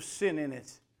curse of sin in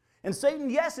it. And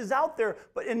Satan, yes, is out there,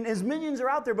 and his minions are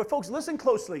out there. But folks, listen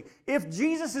closely. If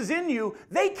Jesus is in you,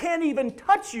 they can't even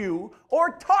touch you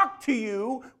or talk to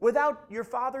you without your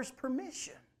Father's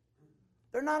permission.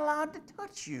 They're not allowed to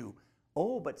touch you.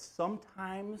 Oh, but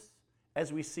sometimes,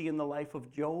 as we see in the life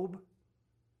of Job,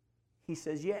 he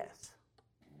says yes.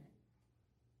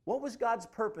 What was God's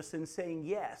purpose in saying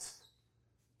yes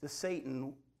to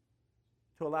Satan,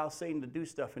 to allow Satan to do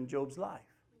stuff in Job's life?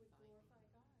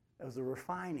 It was a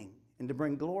refining and to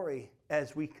bring glory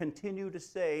as we continue to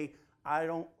say, I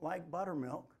don't like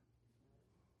buttermilk,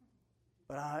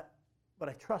 but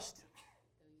I trust him.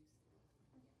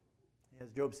 As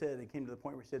Job said, it came to the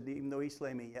point where he said, even though he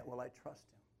slay me, yet will I trust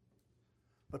him.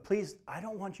 But please, I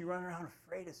don't want you running around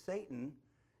afraid of Satan.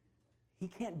 He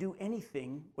can't do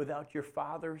anything without your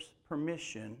Father's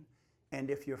permission. And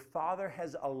if your Father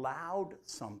has allowed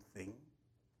something,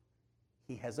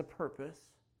 he has a purpose.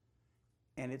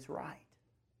 And it's right.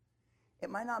 It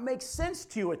might not make sense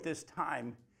to you at this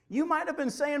time. You might have been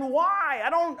saying, why? I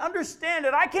don't understand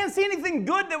it. I can't see anything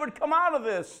good that would come out of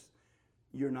this.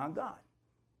 You're not God.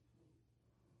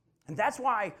 And that's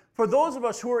why, for those of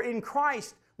us who are in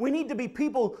Christ, we need to be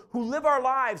people who live our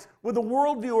lives with a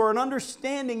worldview or an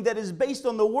understanding that is based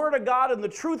on the Word of God and the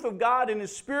truth of God and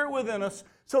His Spirit within us,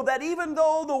 so that even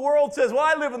though the world says, well,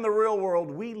 I live in the real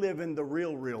world, we live in the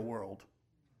real world,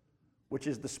 which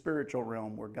is the spiritual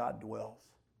realm where God dwells.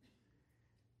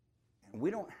 And we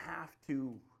don't have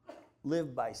to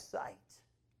live by sight,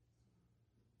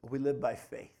 but we live by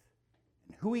faith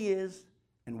in who He is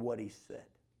and what He said.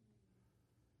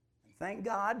 And thank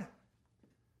God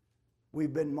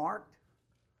we've been marked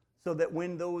so that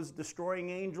when those destroying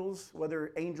angels,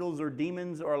 whether angels or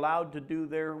demons, are allowed to do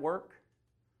their work,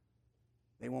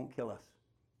 they won't kill us.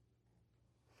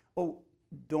 Oh,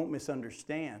 don't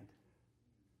misunderstand.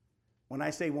 When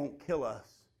I say won't kill us,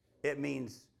 it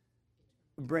means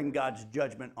bring God's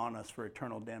judgment on us for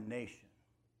eternal damnation.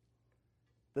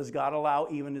 Does God allow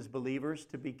even His believers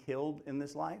to be killed in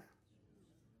this life?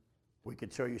 We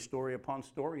could show you story upon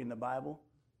story in the Bible,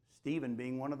 Stephen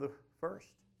being one of the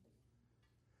first.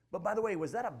 But by the way,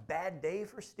 was that a bad day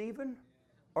for Stephen?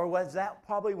 Or was that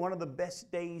probably one of the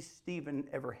best days Stephen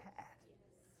ever had?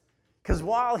 Because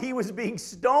while he was being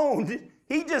stoned,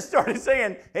 he just started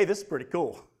saying, hey, this is pretty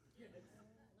cool.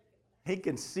 He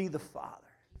can see the Father.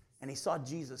 And he saw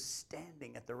Jesus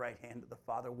standing at the right hand of the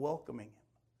Father, welcoming him.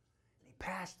 And he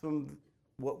passed from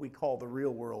what we call the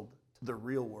real world to the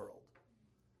real world.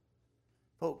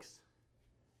 Folks,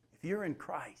 if you're in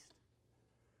Christ,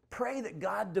 pray that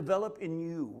God develop in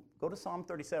you. Go to Psalm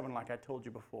 37 like I told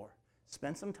you before.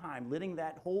 Spend some time letting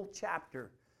that whole chapter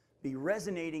be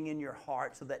resonating in your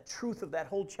heart so that truth of that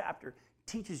whole chapter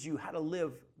teaches you how to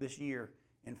live this year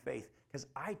in faith. Because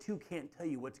I too can't tell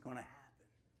you what's going to happen.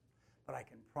 But I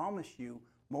can promise you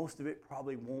most of it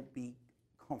probably won't be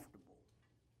comfortable.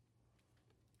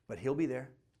 But He'll be there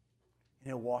and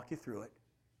He'll walk you through it.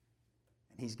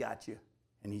 And He's got you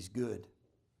and He's good.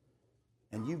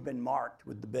 And you've been marked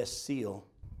with the best seal.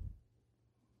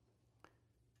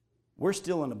 We're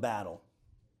still in a battle,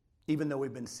 even though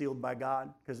we've been sealed by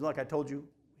God. Because like I told you,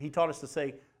 He taught us to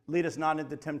say, lead us not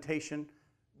into temptation.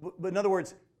 But in other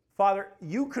words, Father,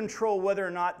 you control whether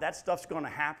or not that stuff's going to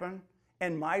happen.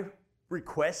 And my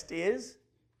request is,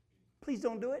 please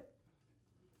don't do it.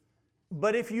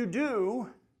 But if you do,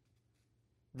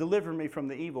 deliver me from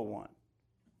the evil one.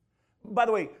 By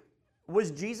the way,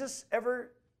 was Jesus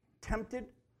ever tempted?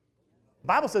 The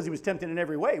Bible says He was tempted in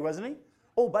every way, wasn't He?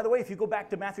 Oh, by the way, if you go back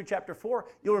to Matthew chapter 4,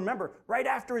 you'll remember right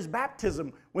after His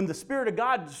baptism, when the Spirit of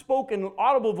God spoke in an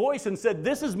audible voice and said,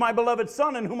 this is my beloved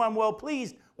Son in whom I'm well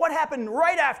pleased. What happened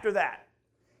right after that?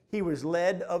 He was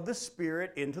led of the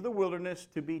Spirit into the wilderness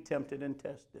to be tempted and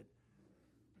tested.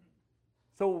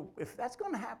 So if that's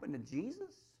going to happen to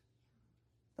Jesus,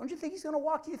 don't you think he's going to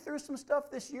walk you through some stuff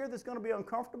this year that's going to be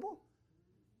uncomfortable?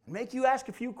 And make you ask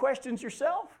a few questions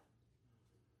yourself?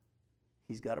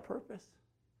 He's got a purpose.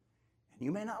 And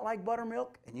you may not like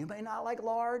buttermilk, and you may not like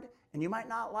lard, and you might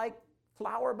not like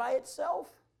flour by itself.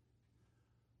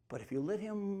 But if you let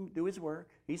him do his work,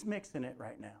 he's mixing it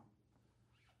right now.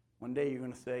 One day you're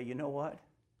going to say, you know what? I'm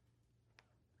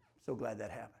so glad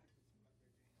that happened.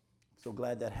 I'm so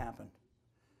glad that happened.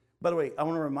 By the way, I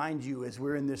want to remind you, as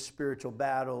we're in this spiritual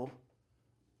battle,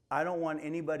 I don't want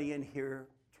anybody in here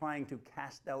trying to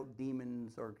cast out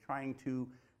demons or trying to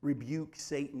rebuke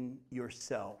Satan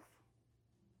yourself.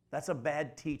 That's a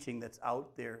bad teaching that's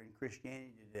out there in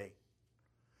Christianity today.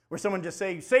 Where someone just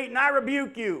say, Satan, I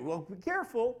rebuke you. Well, be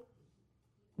careful,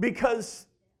 because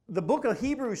the book of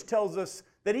Hebrews tells us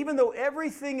that even though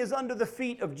everything is under the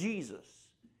feet of Jesus,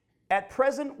 at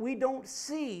present we don't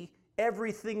see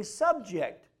everything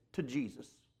subject to Jesus.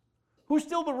 Who's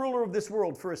still the ruler of this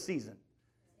world for a season?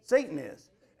 Satan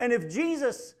is. And if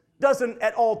Jesus doesn't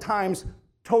at all times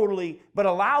totally, but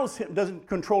allows him, doesn't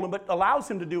control him, but allows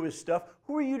him to do his stuff,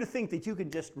 who are you to think that you can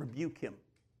just rebuke him?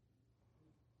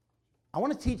 I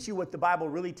want to teach you what the Bible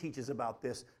really teaches about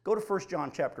this. Go to 1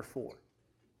 John chapter 4.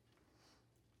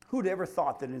 Who'd ever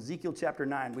thought that in Ezekiel chapter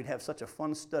 9 we'd have such a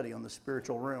fun study on the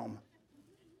spiritual realm?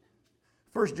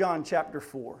 1 John chapter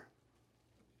 4.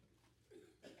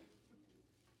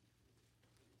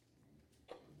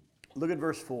 Look at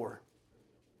verse 4.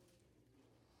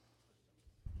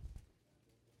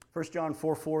 1 John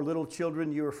 4:4, little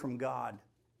children, you are from God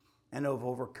and have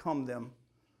overcome them.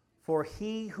 For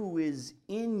he who is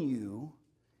in you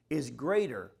is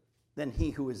greater than he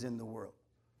who is in the world.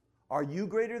 Are you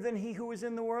greater than he who is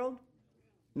in the world?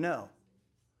 No.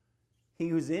 He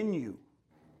who's in you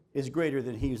is greater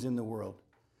than he who's in the world.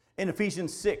 In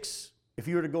Ephesians 6, if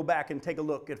you were to go back and take a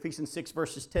look at Ephesians 6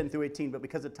 verses 10 through 18, but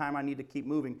because of time I need to keep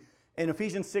moving. In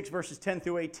Ephesians 6 verses 10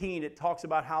 through 18, it talks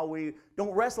about how we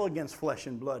don't wrestle against flesh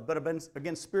and blood, but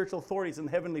against spiritual authorities in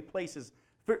the heavenly places,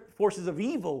 forces of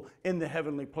evil in the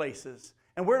heavenly places.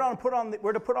 And we're to put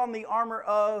on the armor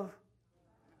of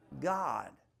God.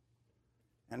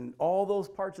 And all those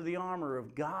parts of the armor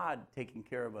of God taking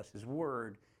care of us, His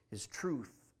Word, His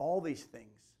truth, all these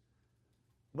things.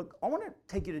 But I want to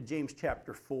take you to James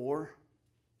chapter 4.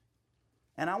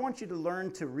 And I want you to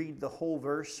learn to read the whole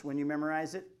verse when you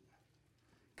memorize it.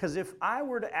 Because if I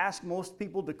were to ask most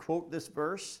people to quote this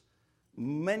verse,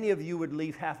 many of you would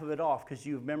leave half of it off because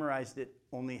you've memorized it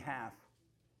only half.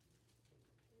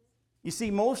 You see,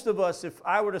 most of us, if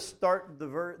I were to start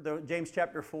the James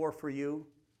chapter 4 for you,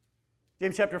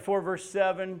 James chapter 4 verse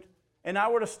 7, and I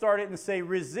were to start it and say,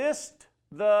 resist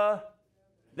the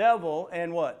devil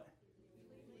and what?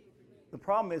 The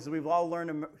problem is we've all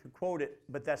learned to quote it,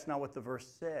 but that's not what the verse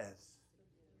says.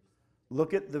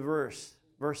 Look at the verse.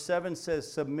 Verse 7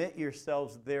 says, submit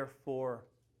yourselves therefore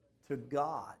to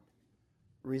God.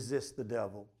 Resist the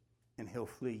devil and he'll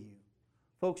flee you.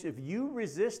 Folks, if you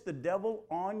resist the devil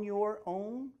on your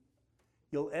own,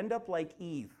 you'll end up like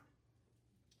Eve.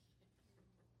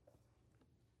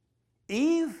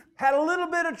 Eve had a little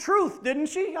bit of truth, didn't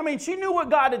she? I mean, she knew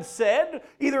what God had said,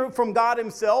 either from God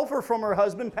himself or from her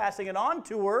husband passing it on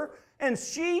to her. And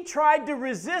she tried to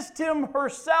resist him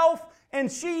herself,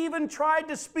 and she even tried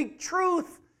to speak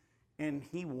truth. And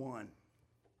he won.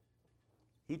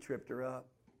 He tripped her up.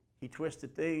 He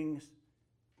twisted things.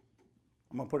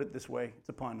 I'm going to put it this way. It's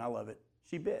a pun. I love it.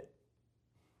 She bit.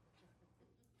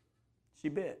 She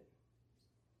bit.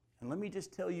 And let me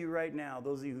just tell you right now,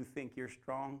 those of you who think you're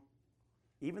strong,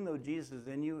 even though Jesus is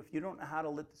in you, if you don't know how to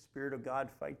let the Spirit of God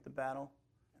fight the battle,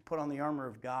 and put on the armor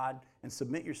of God, and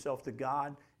submit yourself to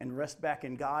God, and rest back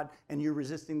in God, and you're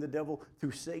resisting the devil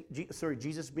through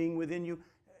Jesus being within you,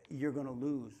 you're going to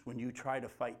lose when you try to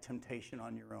fight temptation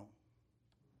on your own.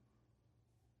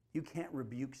 You can't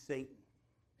rebuke Satan,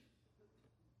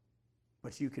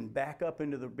 but you can back up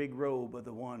into the big robe of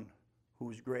the one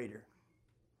who's greater.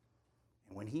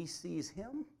 And when he sees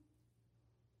him,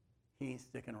 he ain't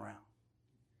sticking around.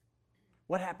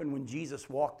 What happened when Jesus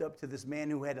walked up to this man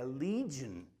who had a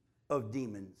legion of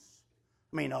demons?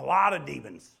 I mean, a lot of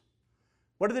demons.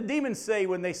 What did the demons say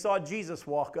when they saw Jesus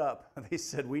walk up? They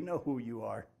said, we know who you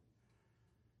are.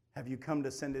 Have you come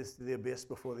to send us to the abyss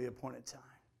before the appointed time?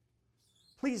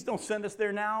 Please don't send us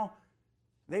there now.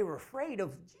 They were afraid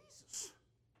of Jesus.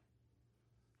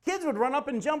 Kids would run up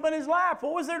and jump in his lap.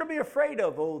 What was there to be afraid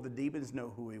of? Oh, the demons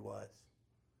know who he was.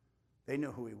 They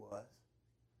know who he was.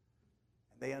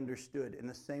 They understood in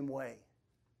the same way.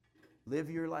 Live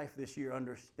your life this year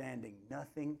understanding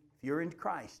nothing. If you're in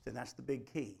Christ, and that's the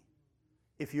big key.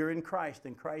 If you're in Christ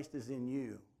and Christ is in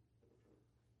you,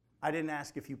 I didn't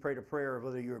ask if you prayed a prayer or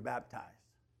whether you were baptized.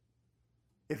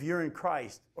 If you're in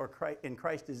Christ and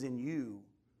Christ is in you,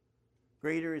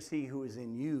 greater is he who is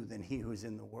in you than he who is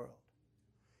in the world.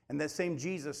 And that same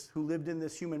Jesus who lived in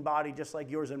this human body just like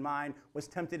yours and mine, was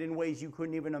tempted in ways you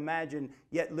couldn't even imagine,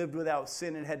 yet lived without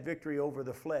sin and had victory over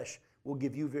the flesh, will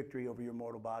give you victory over your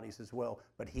mortal bodies as well.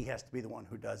 But he has to be the one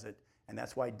who does it. And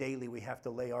that's why daily we have to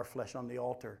lay our flesh on the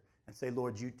altar and say,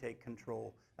 Lord, you take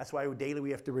control. That's why daily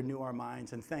we have to renew our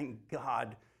minds. And thank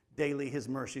God, daily his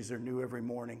mercies are new every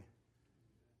morning.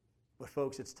 But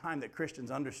folks, it's time that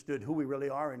Christians understood who we really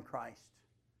are in Christ.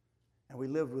 And we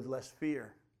lived with less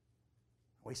fear.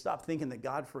 We stopped thinking that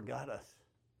God forgot us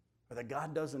or that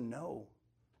God doesn't know.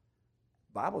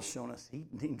 The Bible's shown us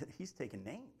he's taking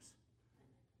names.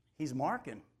 He's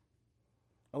marking.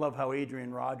 I love how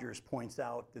Adrian Rogers points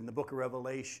out in the book of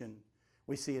Revelation,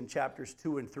 we see in chapters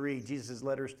 2 and 3, Jesus'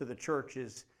 letters to the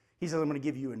churches, he says, I'm going to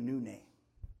give you a new name.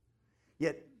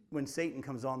 Yet when Satan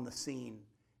comes on the scene,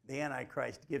 the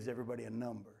Antichrist gives everybody a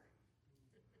number.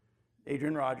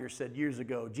 Adrian Rogers said years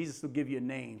ago, Jesus will give you a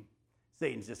name.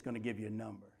 Satan's just going to give you a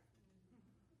number.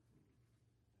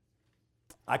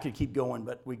 I could keep going,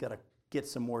 but we got to get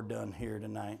some more done here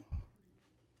tonight.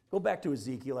 Go back to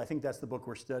Ezekiel. I think that's the book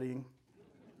we're studying.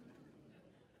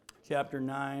 Chapter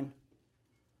 9.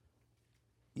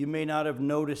 You may not have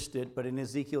noticed it, but in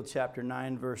Ezekiel chapter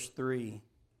 9, verse 3,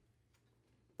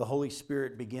 the Holy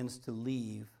Spirit begins to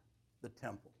leave the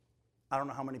temple. I don't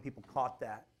know how many people caught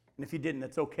that. And if you didn't,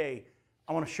 that's okay.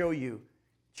 I want to show you.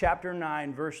 Chapter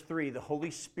 9, verse 3, the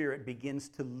Holy Spirit begins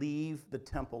to leave the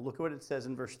temple. Look at what it says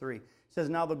in verse 3. It says,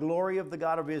 now the glory of the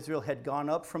God of Israel had gone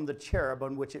up from the cherub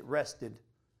on which it rested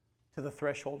to the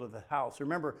threshold of the house.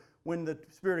 Remember, when the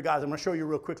Spirit of God, I'm going to show you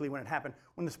real quickly when it happened.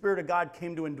 When the Spirit of God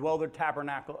came to indwell the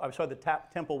tabernacle, the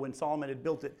temple when Solomon had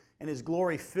built it, and his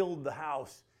glory filled the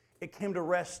house, it came to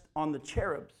rest on the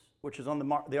cherubs, which is on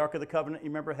the Ark of the Covenant. You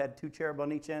remember, it had 2 cherub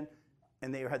on each end,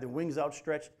 and they had their wings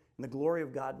outstretched, and the glory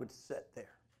of God would sit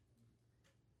there.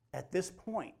 At this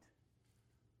point,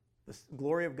 the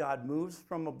glory of God moves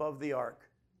from above the ark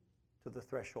to the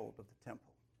threshold of the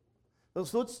temple.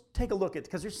 So let's take a look at,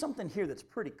 because there's something here that's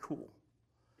pretty cool.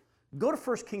 Go to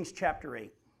 1 Kings chapter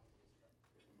 8.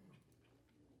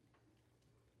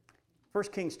 1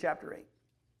 Kings chapter 8.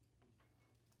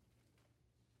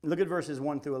 Look at verses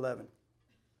 1 through 11.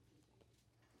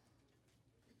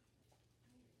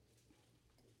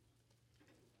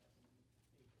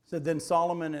 Said, then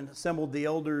Solomon assembled the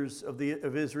elders of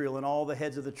Israel and all the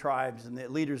heads of the tribes and the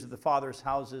leaders of the fathers'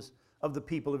 houses of the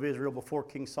people of Israel before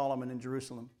King Solomon in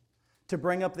Jerusalem, to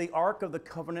bring up the ark of the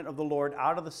covenant of the Lord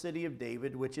out of the city of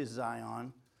David, which is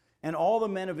Zion. And all the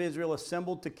men of Israel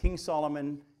assembled to King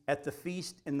Solomon at the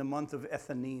feast in the month of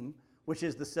Ethanim, which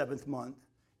is the 7th month.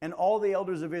 And all the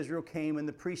elders of Israel came, and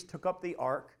the priests took up the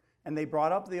ark, and they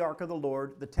brought up the ark of the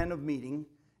Lord, the tent of meeting,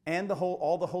 and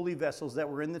all the holy vessels that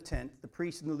were in the tent. The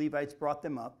priests and the Levites brought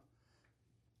them up.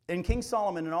 And King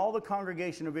Solomon and all the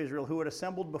congregation of Israel who had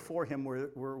assembled before him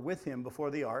were with him before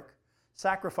the ark,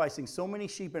 sacrificing so many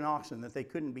sheep and oxen that they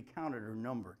couldn't be counted or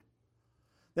numbered.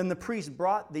 Then the priests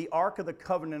brought the ark of the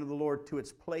covenant of the Lord to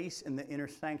its place in the inner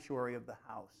sanctuary of the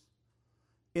house,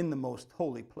 in the most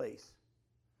holy place,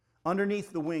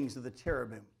 underneath the wings of the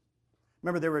cherubim.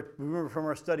 Remember from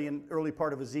our study in the early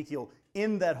part of Ezekiel,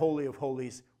 in that Holy of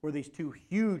Holies were these 2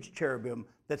 huge cherubim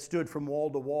that stood from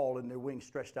wall to wall, and their wings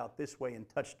stretched out this way and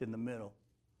touched in the middle.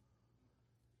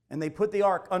 And they put the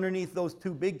ark underneath those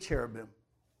 2 big cherubim.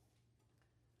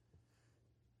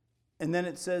 And then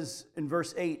it says in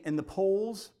verse 8, and the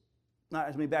poles,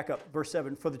 let me back up, verse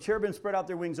 7, for the cherubim spread out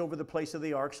their wings over the place of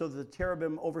the ark, so that the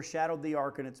cherubim overshadowed the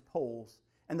ark and its poles.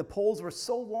 And the poles were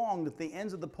so long that the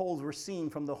ends of the poles were seen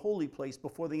from the holy place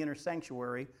before the inner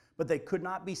sanctuary, but they could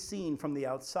not be seen from the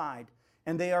outside.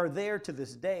 And they are there to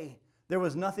this day. There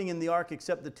was nothing in the ark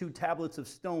except the 2 tablets of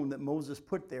stone that Moses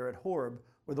put there at Horeb,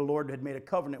 where the Lord had made a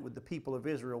covenant with the people of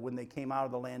Israel when they came out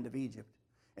of the land of Egypt.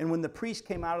 And when the priest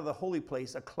came out of the holy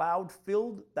place, a cloud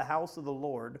filled the house of the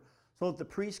Lord, so that the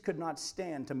priest could not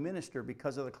stand to minister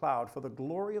because of the cloud, for the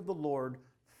glory of the Lord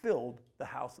filled the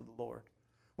house of the Lord.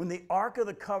 When the Ark of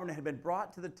the Covenant had been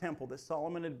brought to the temple that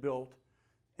Solomon had built,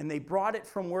 and they brought it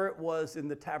from where it was in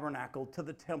the tabernacle to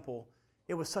the temple,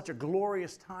 it was such a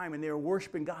glorious time, and they were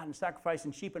worshiping God and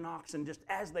sacrificing sheep and oxen just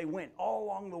as they went all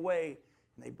along the way.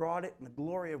 And they brought it, and the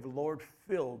glory of the Lord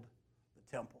filled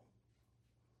the temple.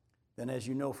 Then, as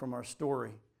you know from our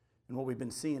story and what we've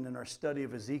been seeing in our study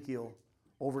of Ezekiel,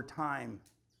 over time,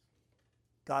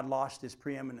 God lost his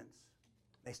preeminence.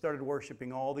 They started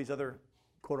worshiping all these other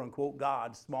quote-unquote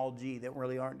gods, small g, that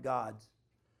really aren't gods.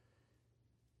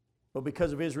 But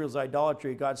because of Israel's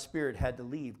idolatry, God's Spirit had to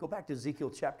leave. Go back to Ezekiel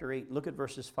chapter 8. Look at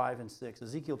verses 5 and 6.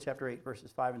 Ezekiel chapter 8,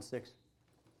 verses 5 and 6.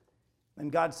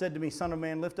 And God said to me, Son of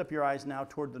man, lift up your eyes now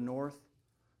toward the north.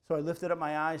 So I lifted up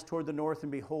my eyes toward the north,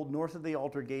 and behold, north of the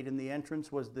altar gate in the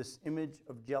entrance was this image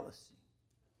of jealousy.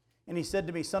 And he said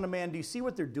to me, Son of man, do you see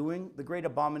what they're doing, the great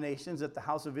abominations that the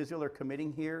house of Israel are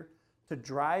committing here, to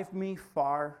drive me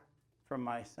far from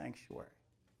my sanctuary?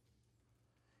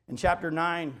 In chapter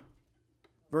 9,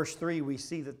 verse 3, we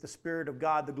see that the Spirit of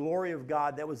God, the glory of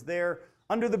God that was there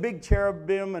under the big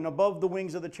cherubim and above the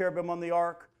wings of the cherubim on the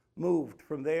ark, moved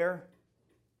from there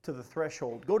to the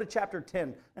threshold. Go to chapter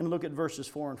 10 and look at verses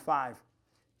 4 and 5.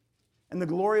 And the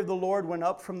glory of the Lord went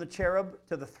up from the cherub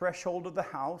to the threshold of the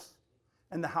house,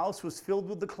 and the house was filled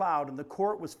with the cloud, and the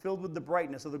court was filled with the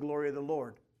brightness of the glory of the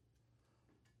Lord.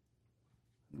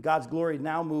 God's glory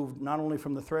now moved not only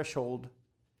from the threshold,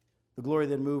 the glory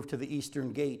then moved to the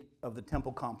eastern gate of the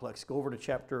temple complex. Go over to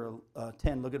chapter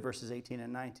 10, look at verses 18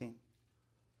 and 19.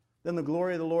 Then the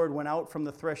glory of the Lord went out from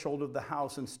the threshold of the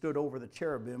house and stood over the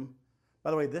cherubim. By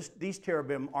the way, these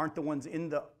cherubim aren't the ones in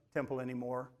the temple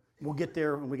anymore. We'll get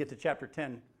there when we get to chapter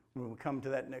 10, when we come to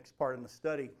that next part in the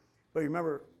study. But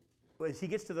remember, as he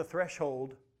gets to the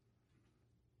threshold,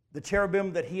 the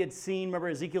cherubim that he had seen, remember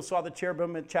Ezekiel saw the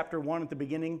cherubim in chapter 1 at the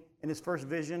beginning in his first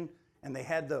vision, and they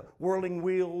had the whirling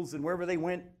wheels, and wherever they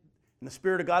went, and the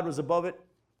Spirit of God was above it.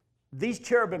 These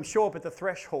cherubim show up at the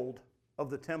threshold of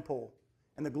the temple,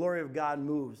 and the glory of God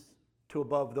moves to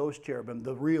above those cherubim,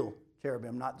 the real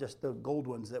cherubim, not just the gold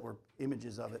ones that were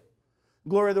images of it. The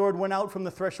glory of the Lord went out from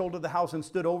the threshold of the house and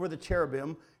stood over the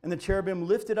cherubim, and the cherubim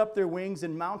lifted up their wings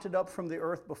and mounted up from the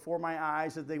earth before my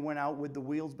eyes as they went out with the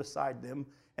wheels beside them.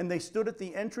 And they stood at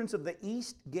the entrance of the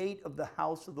east gate of the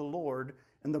house of the Lord,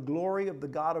 and the glory of the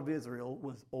God of Israel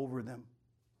was over them.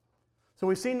 So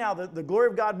we've seen now that the glory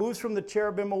of God moves from the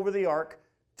cherubim over the ark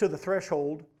to the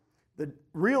threshold. The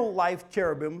real life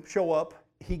cherubim show up.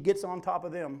 He gets on top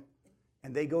of them,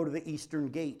 and they go to the eastern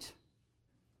gate.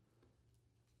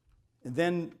 And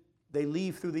then they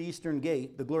leave through the eastern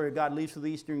gate. The glory of God leaves through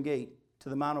the eastern gate to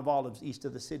the Mount of Olives east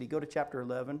of the city. Go to chapter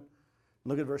 11.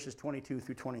 Look at verses 22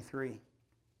 through 23.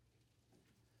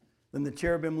 Then the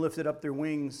cherubim lifted up their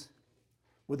wings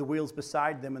with the wheels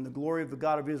beside them, and the glory of the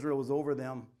God of Israel was over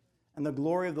them. And the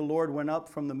glory of the Lord went up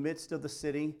from the midst of the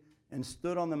city and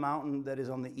stood on the mountain that is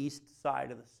on the east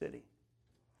side of the city.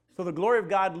 So the glory of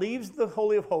God leaves the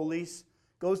Holy of Holies,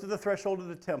 goes to the threshold of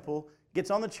the temple, gets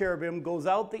on the cherubim, goes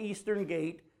out the eastern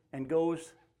gate, and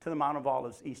goes to the Mount of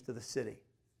Olives east of the city.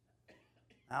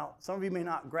 Now, some of you may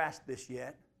not grasp this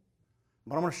yet,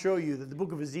 but I'm going to show you that the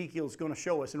book of Ezekiel is going to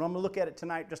show us, and I'm going to look at it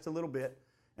tonight just a little bit,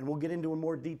 and we'll get into it in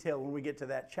more detail when we get to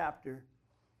that chapter.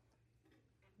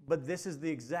 But this is the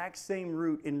exact same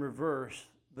route in reverse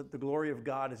that the glory of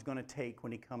God is going to take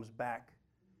when he comes back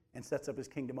and sets up his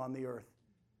kingdom on the earth.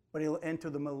 But he'll enter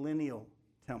the millennial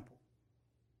temple.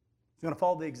 He's going to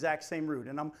follow the exact same route.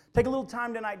 And I'm take a little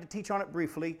time tonight to teach on it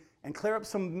briefly and clear up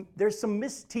there's some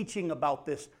misteaching about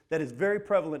this that is very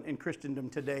prevalent in Christendom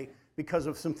today because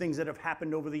of some things that have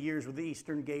happened over the years with the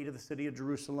eastern gate of the city of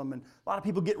Jerusalem. And a lot of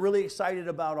people get really excited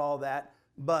about all that,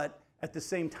 but at the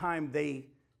same time, they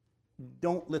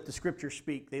don't let the scripture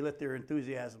speak. They let their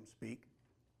enthusiasm speak.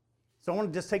 So I want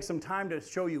to just take some time to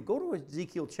show you. Go to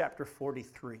Ezekiel chapter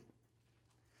 43.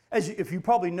 If you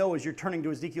probably know, as you're turning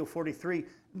to Ezekiel 43,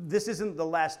 this isn't the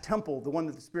last temple, the one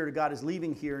that the Spirit of God is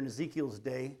leaving here in Ezekiel's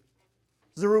day.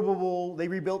 Zerubbabel, they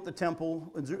rebuilt the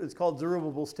temple. It's called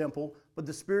Zerubbabel's temple, but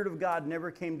the Spirit of God never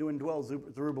came to indwell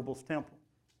Zerubbabel's temple.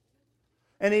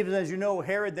 And even as you know,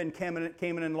 Herod then came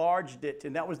and enlarged it,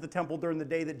 and that was the temple during the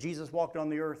day that Jesus walked on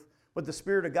the earth. But the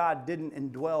Spirit of God didn't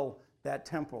indwell that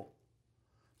temple.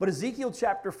 But Ezekiel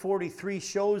chapter 43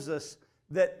 shows us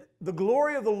that the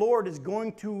glory of the Lord is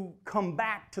going to come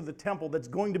back to the temple that's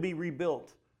going to be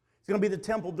rebuilt. It's going to be the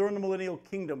temple during the millennial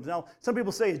kingdoms. Now, some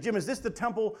people say, Jim, is this the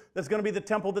temple that's going to be the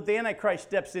temple that the Antichrist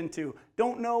steps into?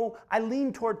 Don't know. I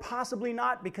lean toward possibly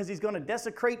not, because he's going to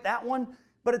desecrate that one.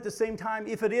 But at the same time,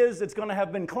 if it is, it's going to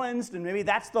have been cleansed, and maybe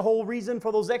that's the whole reason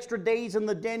for those extra days in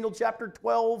the Daniel chapter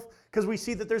 12, because we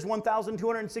see that there's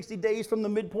 1,260 days from the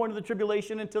midpoint of the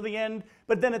tribulation until the end.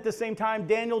 But then at the same time,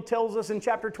 Daniel tells us in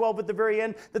chapter 12 at the very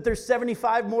end that there's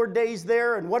 75 more days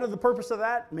there, and what is the purpose of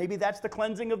that? Maybe that's the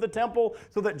cleansing of the temple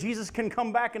so that Jesus can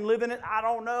come back and live in it. I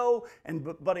don't know.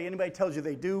 But anybody tells you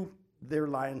they do, they're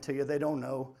lying to you. They don't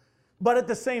know. But at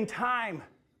the same time,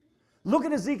 look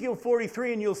at Ezekiel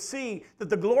 43 and you'll see that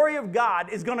the glory of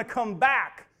God is going to come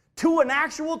back to an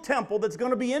actual temple that's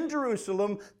going to be in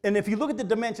Jerusalem. And if you look at the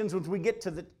dimensions, when we get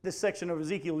to this section of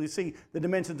Ezekiel, you see the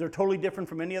dimensions are totally different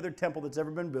from any other temple that's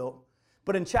ever been built.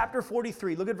 But in chapter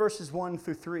 43, look at verses 1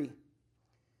 through 3.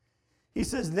 He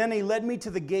says, "Then he led me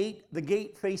to the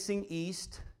gate facing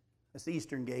east." That's the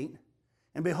eastern gate.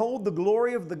 "And behold, the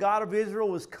glory of the God of Israel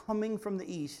was coming from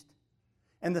the east.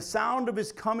 And the sound of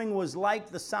his coming was like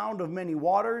the sound of many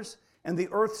waters, and the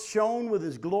earth shone with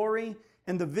his glory.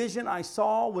 And the vision I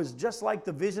saw was just like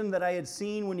the vision that I had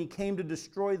seen when he came to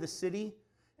destroy the city,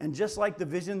 and just like the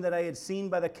vision that I had seen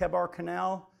by the Kebar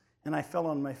Canal, and I fell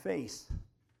on my face.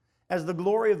 As the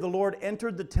glory of the Lord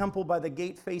entered the temple by the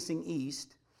gate facing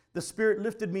east, the Spirit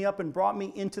lifted me up and brought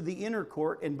me into the inner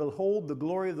court, and behold, the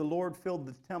glory of the Lord filled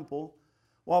the temple.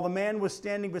 While the man was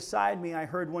standing beside me, I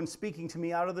heard one speaking to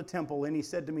me out of the temple, and he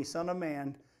said to me, 'Son of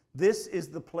man, this is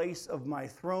the place of my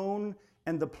throne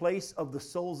and the place of the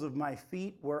soles of my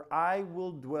feet, where I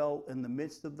will dwell in the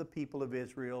midst of the people of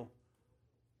Israel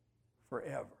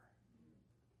forever.'"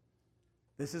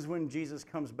 This is when Jesus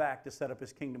comes back to set up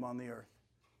his kingdom on the earth.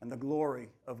 And the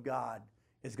glory of God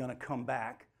is going to come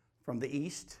back from the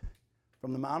east,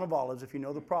 from the Mount of Olives. If you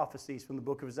know the prophecies from the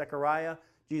book of Zechariah,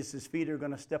 Jesus' feet are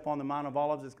going to step on the Mount of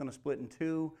Olives. It's going to split in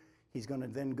two. He's going to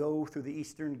then go through the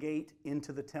eastern gate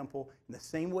into the temple. In the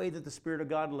same way that the Spirit of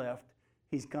God left,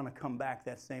 he's going to come back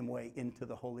that same way into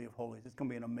the Holy of Holies. It's going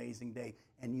to be an amazing day.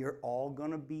 And you're all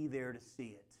going to be there to see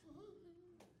it.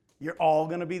 You're all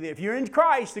going to be there. If you're in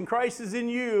Christ and Christ is in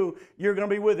you, you're going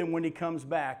to be with him when he comes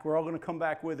back. We're all going to come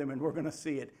back with him and we're going to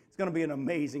see it. It's going to be an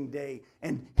amazing day.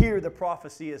 And here the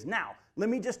prophecy is. Now, let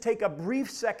me just take a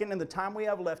brief second in the time we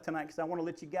have left tonight because I want to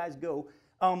let you guys go.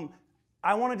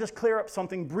 I want to just clear up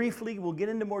something briefly. We'll get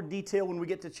into more detail when we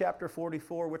get to chapter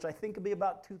 44, which I think will be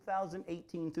about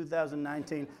 2018,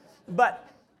 2019. But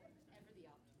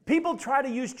people try to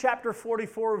use chapter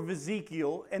 44 of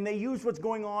Ezekiel, and they use what's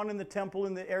going on in the temple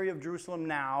in the area of Jerusalem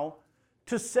now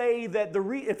to say that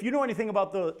if you know anything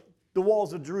about the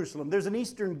walls of Jerusalem, there's an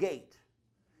eastern gate.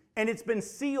 And it's been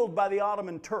sealed by the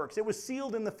Ottoman Turks. It was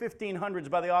sealed in the 1500s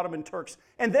by the Ottoman Turks.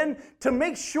 And then to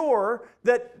make sure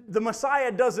that the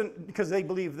Messiah doesn't, because they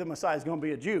believe the Messiah is going to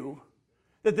be a Jew,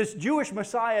 that this Jewish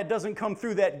Messiah doesn't come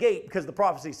through that gate because the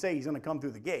prophecies say he's going to come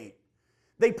through the gate.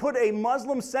 They put a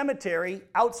Muslim cemetery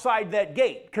outside that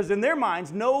gate because in their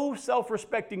minds, no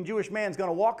self-respecting Jewish man is going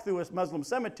to walk through a Muslim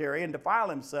cemetery and defile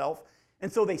himself. And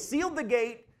so they sealed the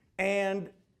gate and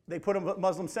they put a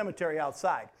Muslim cemetery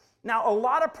outside. Now, a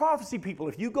lot of prophecy people,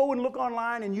 if you go and look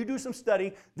online and you do some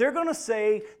study, they're going to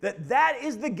say that that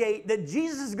is the gate that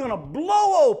Jesus is going to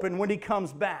blow open when he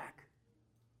comes back.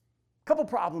 A couple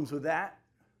problems with that.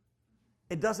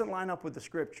 It doesn't line up with the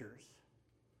scriptures.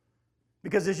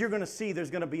 Because as you're going to see, there's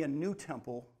going to be a new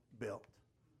temple built.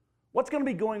 What's going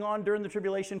to be going on during the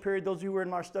tribulation period, those of you who are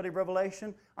in our study of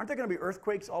Revelation? Aren't there going to be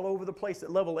earthquakes all over the place that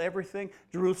level everything?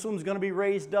 Jerusalem's going to be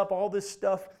raised up, all this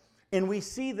stuff. And we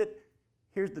see that.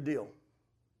 Here's the deal.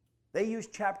 They use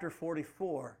chapter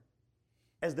 44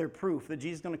 as their proof that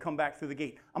Jesus is going to come back through the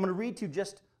gate. I'm going to read to you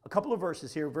just a couple of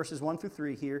verses here, verses 1 through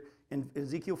 3 here in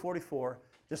Ezekiel 44.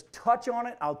 Just touch on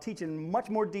it. I'll teach in much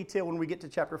more detail when we get to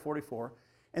chapter 44.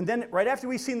 And then right after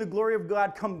we've seen the glory of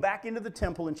God come back into the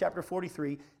temple in chapter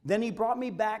 43, then he brought me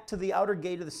back to the outer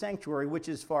gate of the sanctuary, which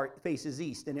faces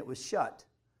east, and it was shut.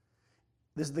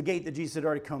 This is the gate that Jesus had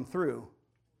already come through.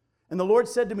 And the Lord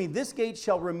said to me, "This gate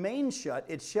shall remain shut,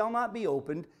 it shall not be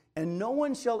opened, and no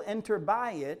one shall enter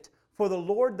by it, for the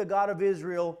Lord, the God of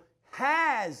Israel,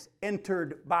 has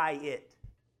entered by it."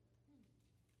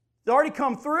 It's already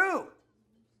come through.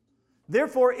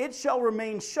 "Therefore it shall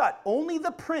remain shut. Only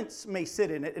the prince may sit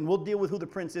in it," and we'll deal with who the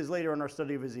prince is later in our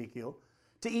study of Ezekiel.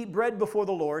 "To eat bread before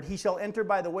the Lord, he shall enter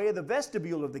by the way of the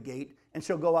vestibule of the gate, and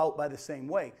shall go out by the same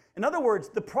way." In other words,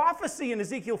 the prophecy in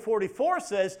Ezekiel 44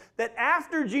 says that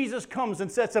after Jesus comes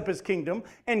and sets up his kingdom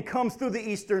and comes through the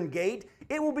eastern gate,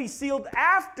 it will be sealed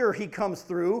after he comes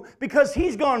through because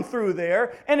he's gone through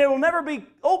there, and it will never be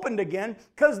opened again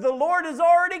because the Lord has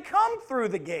already come through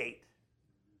the gate.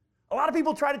 A lot of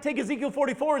people try to take Ezekiel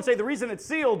 44 and say the reason it's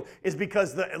sealed is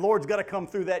because the Lord's got to come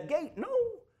through that gate. No.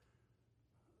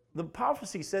 The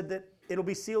prophecy said that it'll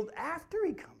be sealed after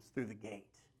he comes through the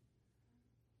gate.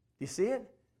 Do you see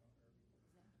it?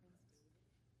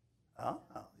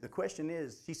 The question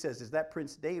is, she says, is that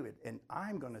Prince David? And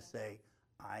I'm going to say,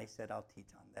 I said I'll teach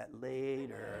on that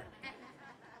later.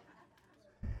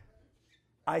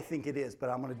 I think it is, but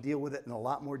I'm going to deal with it in a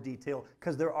lot more detail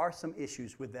because there are some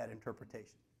issues with that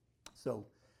interpretation.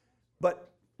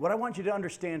 But what I want you to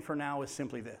understand for now is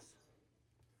simply this.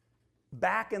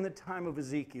 Back in the time of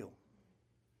Ezekiel,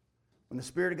 When the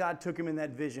Spirit of God took him in that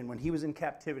vision, when he was in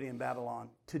captivity in Babylon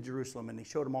to Jerusalem, and he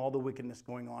showed him all the wickedness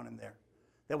going on in there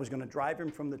that was going to drive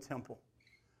him from the temple,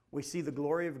 we see the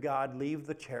glory of God leave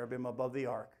the cherubim above the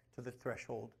ark to the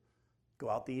threshold, go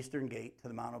out the eastern gate to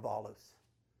the Mount of Olives.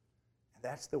 And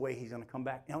that's the way he's going to come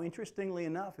back. Now, interestingly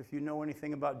enough, if you know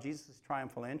anything about Jesus'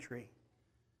 triumphal entry,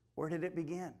 where did it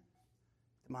begin?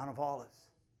 The Mount of Olives.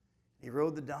 He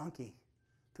rode the donkey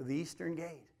to the eastern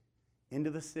gate into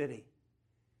the city.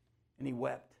 And he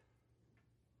wept.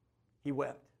 He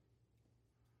wept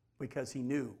because he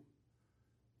knew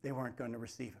they weren't going to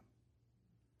receive him.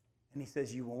 And he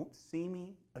says, you won't see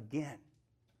me again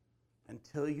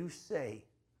until you say,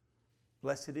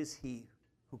 blessed is he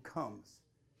who comes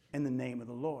in the name of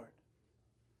the Lord.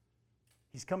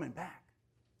 He's coming back.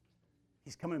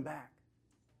 He's coming back.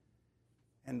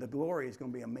 And the glory is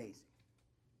going to be amazing.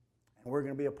 And we're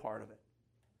going to be a part of it.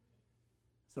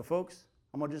 So folks,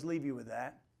 I'm going to just leave you with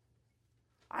that.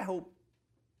 I hope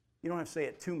you don't have to say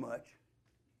it too much,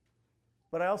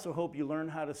 but I also hope you learn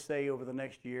how to say over the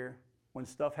next year when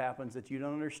stuff happens that you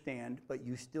don't understand, but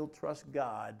you still trust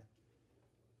God,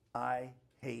 I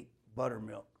hate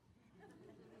buttermilk.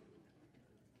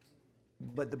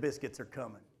 But the biscuits are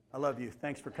coming. I love you.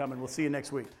 Thanks for coming. We'll see you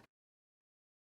next week.